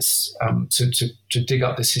make sense to dig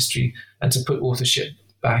up this history and to put authorship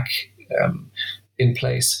back in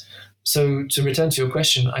place. So to return to your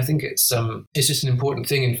question, I think it's just an important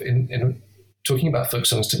thing in talking about folk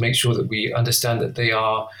songs to make sure that we understand that they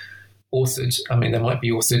are authored. I mean, they might be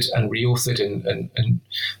authored and re-authored, and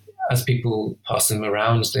as people pass them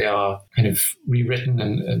around, they are kind of rewritten,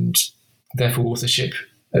 and therefore authorship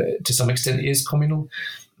to some extent is communal.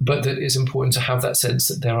 But that it's important to have that sense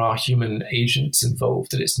that there are human agents involved,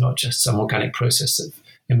 that it's not just some organic process of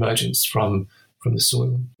emergence from the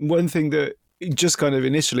soil. One thing that just kind of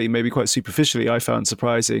initially, maybe quite superficially, I found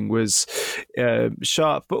surprising was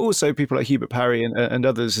Sharp, but also people like Hubert Parry and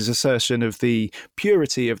others' assertion of the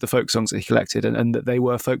purity of the folk songs that he collected, and that they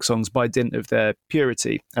were folk songs by dint of their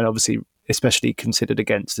purity, and obviously especially considered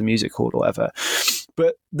against the music hall or whatever.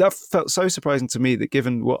 But that felt so surprising to me, that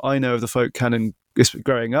given what I know of the folk canon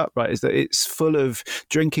growing up, right, is that it's full of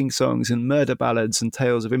drinking songs and murder ballads and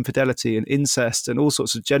tales of infidelity and incest and all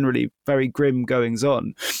sorts of generally very grim goings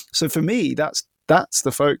on. So for me, that's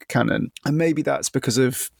the folk canon, and maybe that's because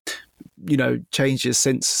of changes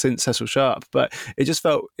since Cecil Sharp, but it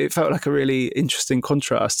felt like a really interesting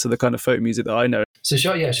contrast to the kind of folk music that I know. So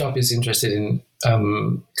Sharp is interested in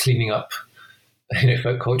cleaning up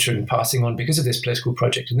folk culture and passing on because of this political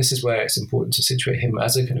project. And this is where it's important to situate him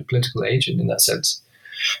as a kind of political agent in that sense,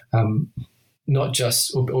 not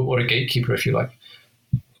just, or a gatekeeper, if you like.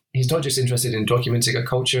 He's not just interested in documenting a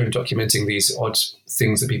culture and documenting these odd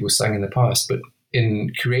things that people sang in the past, but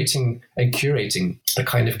in creating and curating a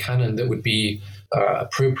kind of canon that would be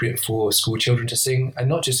appropriate for school children to sing, and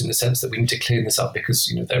not just in the sense that we need to clean this up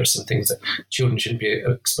because there are some things that children shouldn't be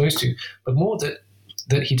exposed to, but more that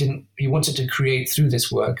he wanted to create through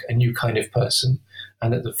this work a new kind of person,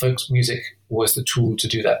 and that the folk music was the tool to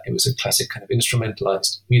do that. It was a classic kind of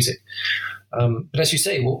instrumentalized music. But as you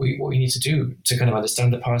say, what we need to do to kind of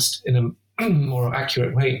understand the past in a more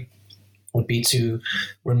accurate way would be to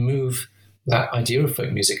remove that idea of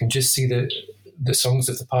folk music and just see the songs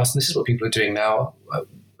of the past. And this is what people are doing now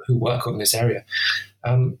who work on this area.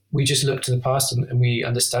 We just look to the past and we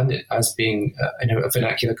understand it as being a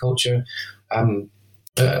vernacular culture,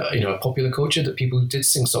 a popular culture, that people did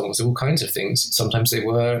sing songs of all kinds of things. Sometimes they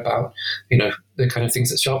were about, the kind of things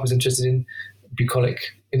that Sharp was interested in, bucolic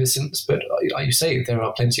innocence. But like you say, there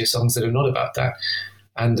are plenty of songs that are not about that.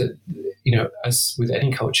 And that, as with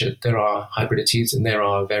any culture, there are hybridities and there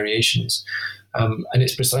are variations. And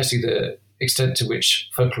it's precisely the extent to which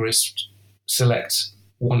folklorists select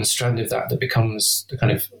one strand of that becomes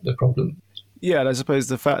the problem. Yeah, and I suppose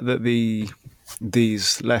the fact that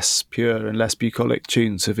these less pure and less bucolic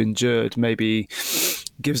tunes have endured maybe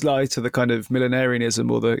gives lie to the kind of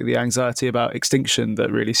millenarianism or the anxiety about extinction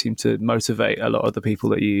that really seem to motivate a lot of the people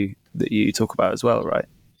that you talk about as well, right?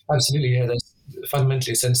 Absolutely, yeah. There's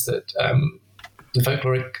fundamentally a sense that the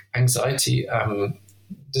folkloric anxiety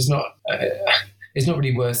is not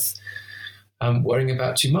really worth worrying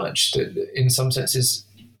about too much. That in some senses,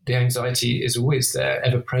 the anxiety is always there,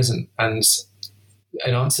 ever present, and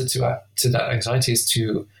an answer to that anxiety is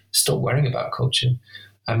to stop worrying about culture.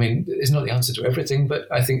 I mean, it's not the answer to everything, but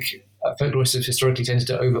I think folklorists have historically tended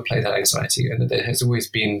to overplay that anxiety, and that there has always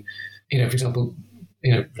been, for example,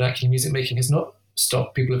 vernacular music making has not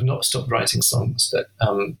stopped. People have not stopped writing songs. That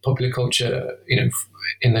popular culture,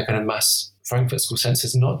 in the kind of mass Frankfurt School sense,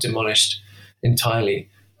 has not demolished entirely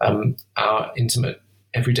our intimate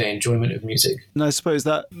everyday enjoyment of music. And I suppose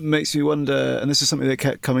that makes me wonder, and this is something that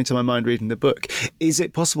kept coming to my mind reading the book, is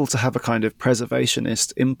it possible to have a kind of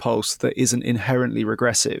preservationist impulse that isn't inherently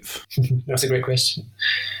regressive? That's a great question.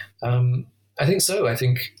 I think so. I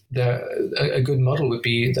think a good model would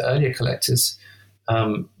be the earlier collectors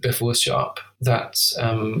before Sharp, that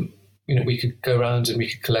we could go around and we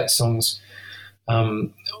could collect songs.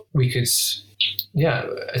 We could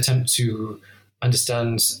attempt to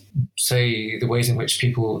understand, say, the ways in which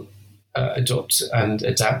people adopt and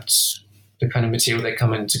adapt the kind of material they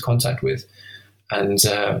come into contact with. And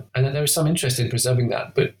then there is some interest in preserving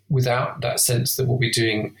that, but without that sense that what we're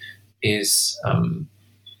doing is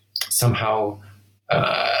somehow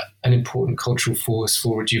an important cultural force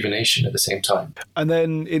for rejuvenation at the same time. And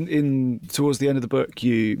then in towards the end of the book,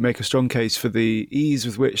 you make a strong case for the ease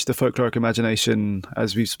with which the folkloric imagination,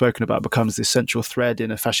 as we've spoken about, becomes this central thread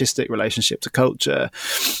in a fascistic relationship to culture.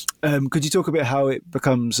 Could you talk a bit how it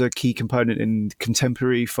becomes a key component in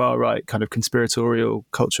contemporary far-right kind of conspiratorial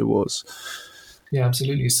culture wars? Yeah,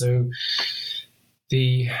 absolutely. So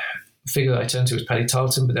the figure I turn to is Paddy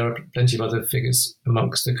Tarleton, but there are plenty of other figures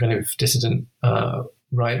amongst the kind of dissident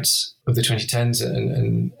right of the 2010s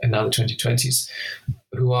and now the 2020s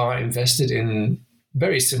who are invested in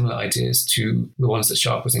very similar ideas to the ones that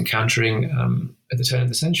Sharp was encountering at the turn of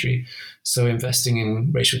the century. So investing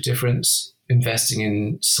in racial difference, investing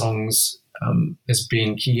in songs as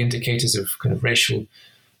being key indicators of kind of racial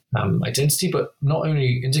identity, but not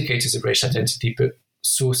only indicators of racial identity, but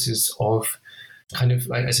sources of kind of,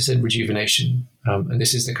 like, as I said, rejuvenation. And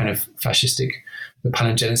this is the kind of the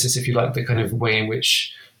palingenesis, if you like, the kind of way in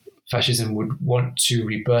which fascism would want to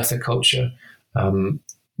rebirth a culture,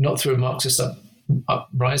 not through a Marxist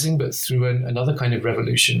uprising, but through another kind of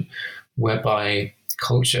revolution whereby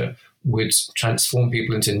culture would transform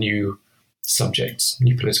people into new subjects,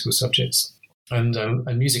 new political subjects. And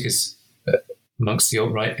music is, amongst the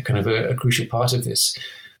alt-right, kind of a crucial part of this.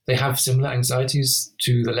 They have similar anxieties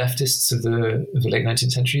to the leftists of the late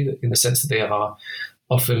 19th century, in the sense that they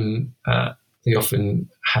often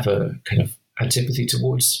have a kind of antipathy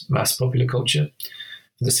towards mass popular culture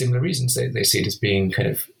for the similar reasons. They see it as being kind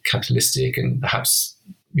of capitalistic and perhaps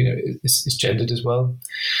is gendered as well.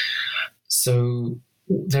 So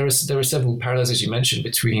there are several parallels, as you mentioned,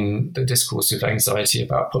 between the discourse of anxiety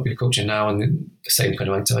about popular culture now and the same kind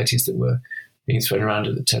of anxieties that were being thrown around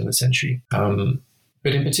at the turn of the century.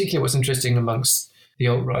 But in particular, what's interesting amongst the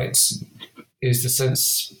alt-rights is the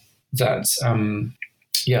sense that,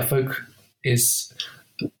 folk is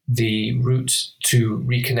the route to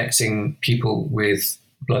reconnecting people with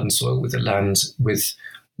blood and soil, with the land, with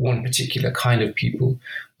one particular kind of people.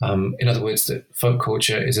 In other words, that folk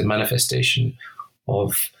culture is a manifestation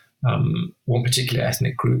of one particular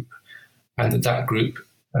ethnic group, and that group,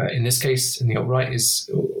 in this case, in the alt-right, is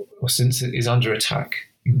under attack.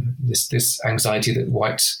 This anxiety that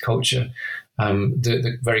white culture,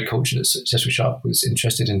 the very culture that Cecil Sharp was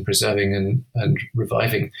interested in preserving and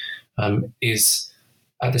reviving, is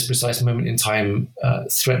at this precise moment in time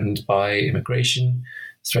threatened by immigration,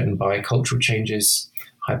 threatened by cultural changes,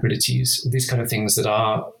 hybridities, these kind of things that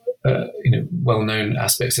are well-known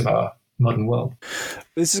aspects of our modern world.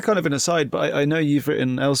 This is kind of an aside, but I know you've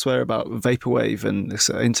written elsewhere about vaporwave and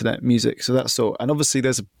internet music, so that sort. And obviously,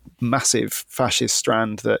 there's a massive fascist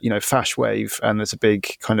strand that fash wave, and there's a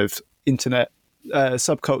big kind of internet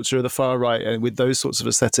subculture of the far right, and with those sorts of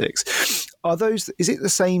aesthetics. Is it the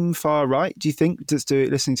same far right? Do you think, just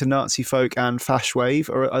listening to Nazi folk and fash wave,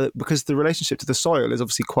 or because the relationship to the soil is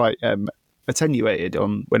obviously quite attenuated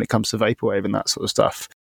when it comes to vaporwave and that sort of stuff?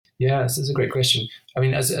 Yeah, this is a great question. I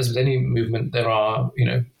mean, as with any movement, there are,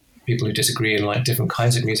 people who disagree and like different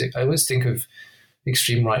kinds of music. I always think of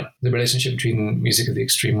extreme right, the relationship between music of the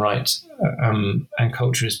extreme right and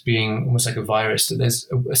culture as being almost like a virus, that there's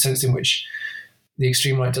a sense in which the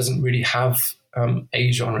extreme right doesn't really have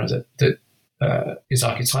a genre that is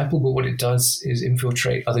archetypal, but what it does is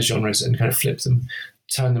infiltrate other genres and kind of flip them,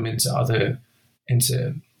 turn them into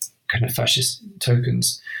kind of fascist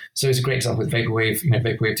tokens. So it's a great example with vaporwave.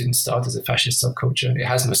 Vaporwave didn't start as a fascist subculture. It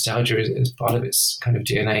has nostalgia as part of its kind of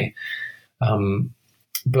DNA.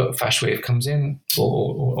 But fashwave comes in,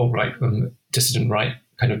 or right, dissident right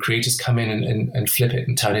kind of creators come in and flip it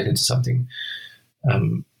and turn it into something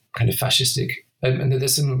kind of fascistic. And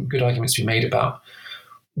there's some good arguments to be made about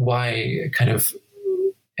why kind of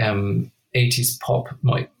 80s pop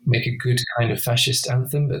might make a good kind of fascist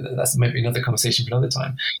anthem, but that's maybe another conversation for another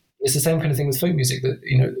time. It's the same kind of thing with folk music, that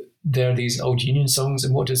there are these old Union songs,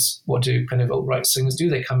 and what do kind of alt-right singers do?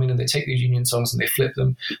 They come in and they take these Union songs and they flip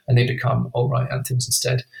them and they become alt-right anthems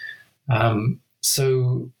instead.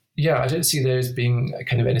 So yeah, I don't see there as being a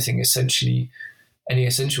kind of any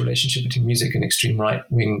essential relationship between music and extreme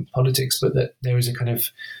right-wing politics, but that there is a kind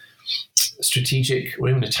of strategic or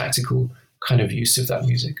even a tactical kind of use of that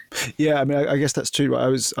music. Yeah, I mean, I guess that's true.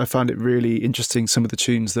 I found it really interesting, some of the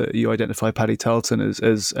tunes that you identify Paddy Tarleton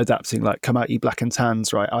as adapting, like Come Out Ye Black and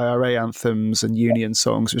Tans, right? IRA anthems and Union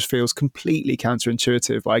songs, which feels completely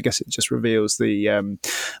counterintuitive, but I guess it just reveals the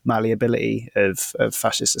malleability of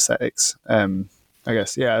fascist aesthetics. I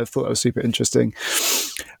guess, yeah, I thought that was super interesting.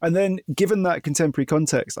 And then, given that contemporary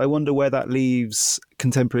context, I wonder where that leaves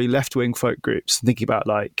contemporary left-wing folk groups. Thinking about,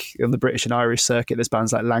 like, on the British and Irish circuit, there's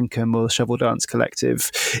bands like Lankum or the Shovel Dance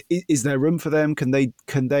Collective. Is there room for them? Can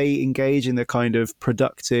they engage in the kind of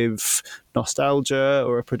productive nostalgia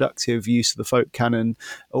or a productive use of the folk canon,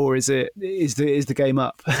 or is the game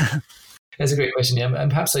up? That's a great question. Yeah,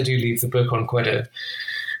 and perhaps I do leave the book on quite a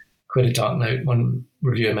dark note. One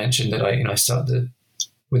reviewer mentioned that I started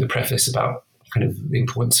with a preface about kind of the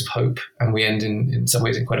importance of hope, and we end in some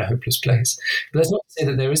ways in quite a hopeless place. But that's not to say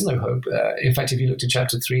that there is no hope. In fact, if you look to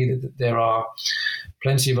chapter 3, that there are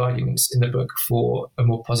plenty of arguments in the book for a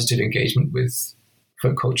more positive engagement with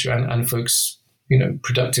folk culture and folks'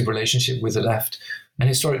 productive relationship with the left, and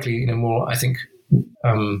historically more, I think,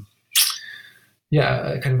 kind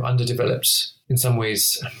of underdeveloped in some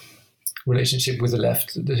ways relationship with the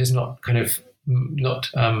left that has not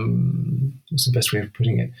what's the best way of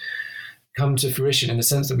putting it, come to fruition, in the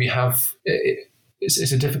sense that we have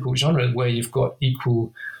it's a difficult genre where you've got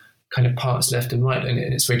equal kind of parts left and right, and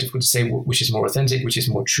it's very difficult to say which is more authentic, which is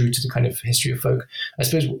more true to the kind of history of folk. I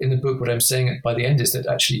suppose in the book what I'm saying by the end is that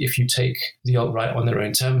actually if you take the alt-right on their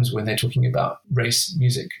own terms when they're talking about race,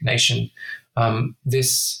 music, nation,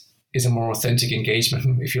 this is a more authentic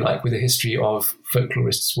engagement, if you like, with the history of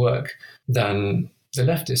folklorists' work than the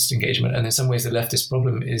leftist engagement. And in some ways, the leftist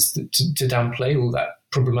problem is to downplay all that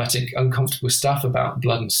problematic, uncomfortable stuff about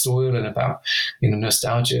blood and soil and about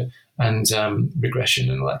nostalgia and regression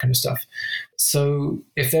and all that kind of stuff. So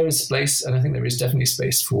if there is space, and I think there is definitely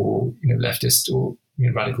space for leftist or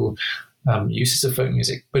radical uses of folk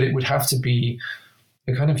music, but it would have to be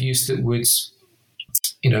a kind of use that would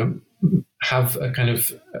have a kind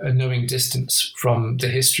of a knowing distance from the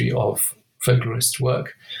history of folklorist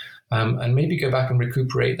work, and maybe go back and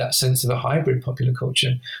recuperate that sense of a hybrid popular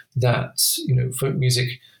culture that, folk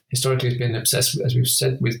music historically has been obsessed, as we've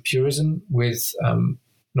said, with purism, with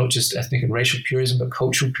not just ethnic and racial purism, but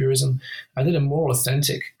cultural purism, and that a more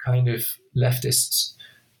authentic kind of leftist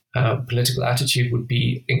political attitude would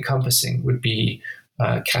be encompassing, would be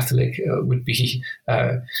Catholic, would be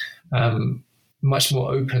much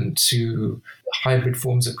more open to hybrid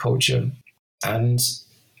forms of culture. And,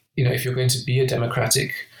 if you're going to be a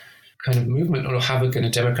democratic kind of movement or have a kind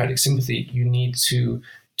of democratic sympathy, you need to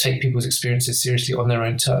take people's experiences seriously on their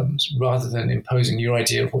own terms, rather than imposing your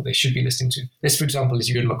idea of what they should be listening to. This, for example, is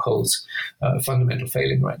Ewan McCall's fundamental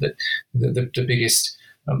failing, right? That the biggest,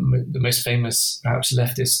 the most famous, perhaps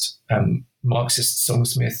leftist Marxist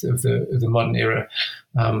songsmith of the modern era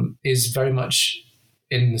is very much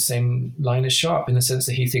in the same line as Sharp, in the sense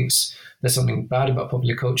that he thinks there's something bad about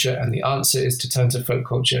popular culture, and the answer is to turn to folk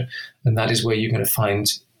culture, and that is where you're going to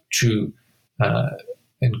find true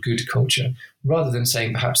and good culture, rather than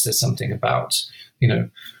saying perhaps there's something about,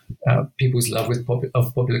 people's love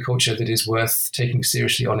of popular culture that is worth taking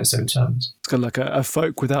seriously on its own terms. It's kind of like a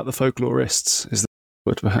folk without the folklorists, is the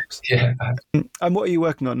word, perhaps. Yeah. And what are you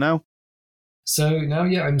working on now? So now,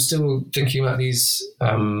 I'm still thinking about these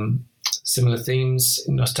similar themes,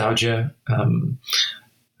 nostalgia and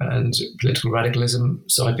political radicalism.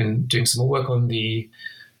 So I've been doing some more work on the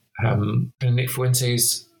Nick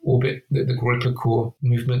Fuentes orbit, the Groyper core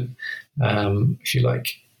movement, if you like,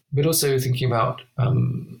 but also thinking about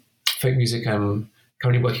folk music. I'm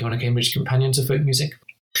currently working on a Cambridge companion to folk music,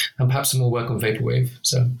 and perhaps some more work on vaporwave.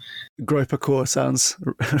 So Groyper core sounds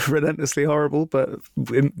relentlessly horrible, but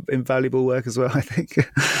invaluable work as well, I think.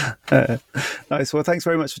 Nice. Well, thanks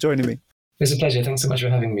very much for joining me. It's a pleasure. Thanks so much for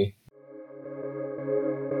having me.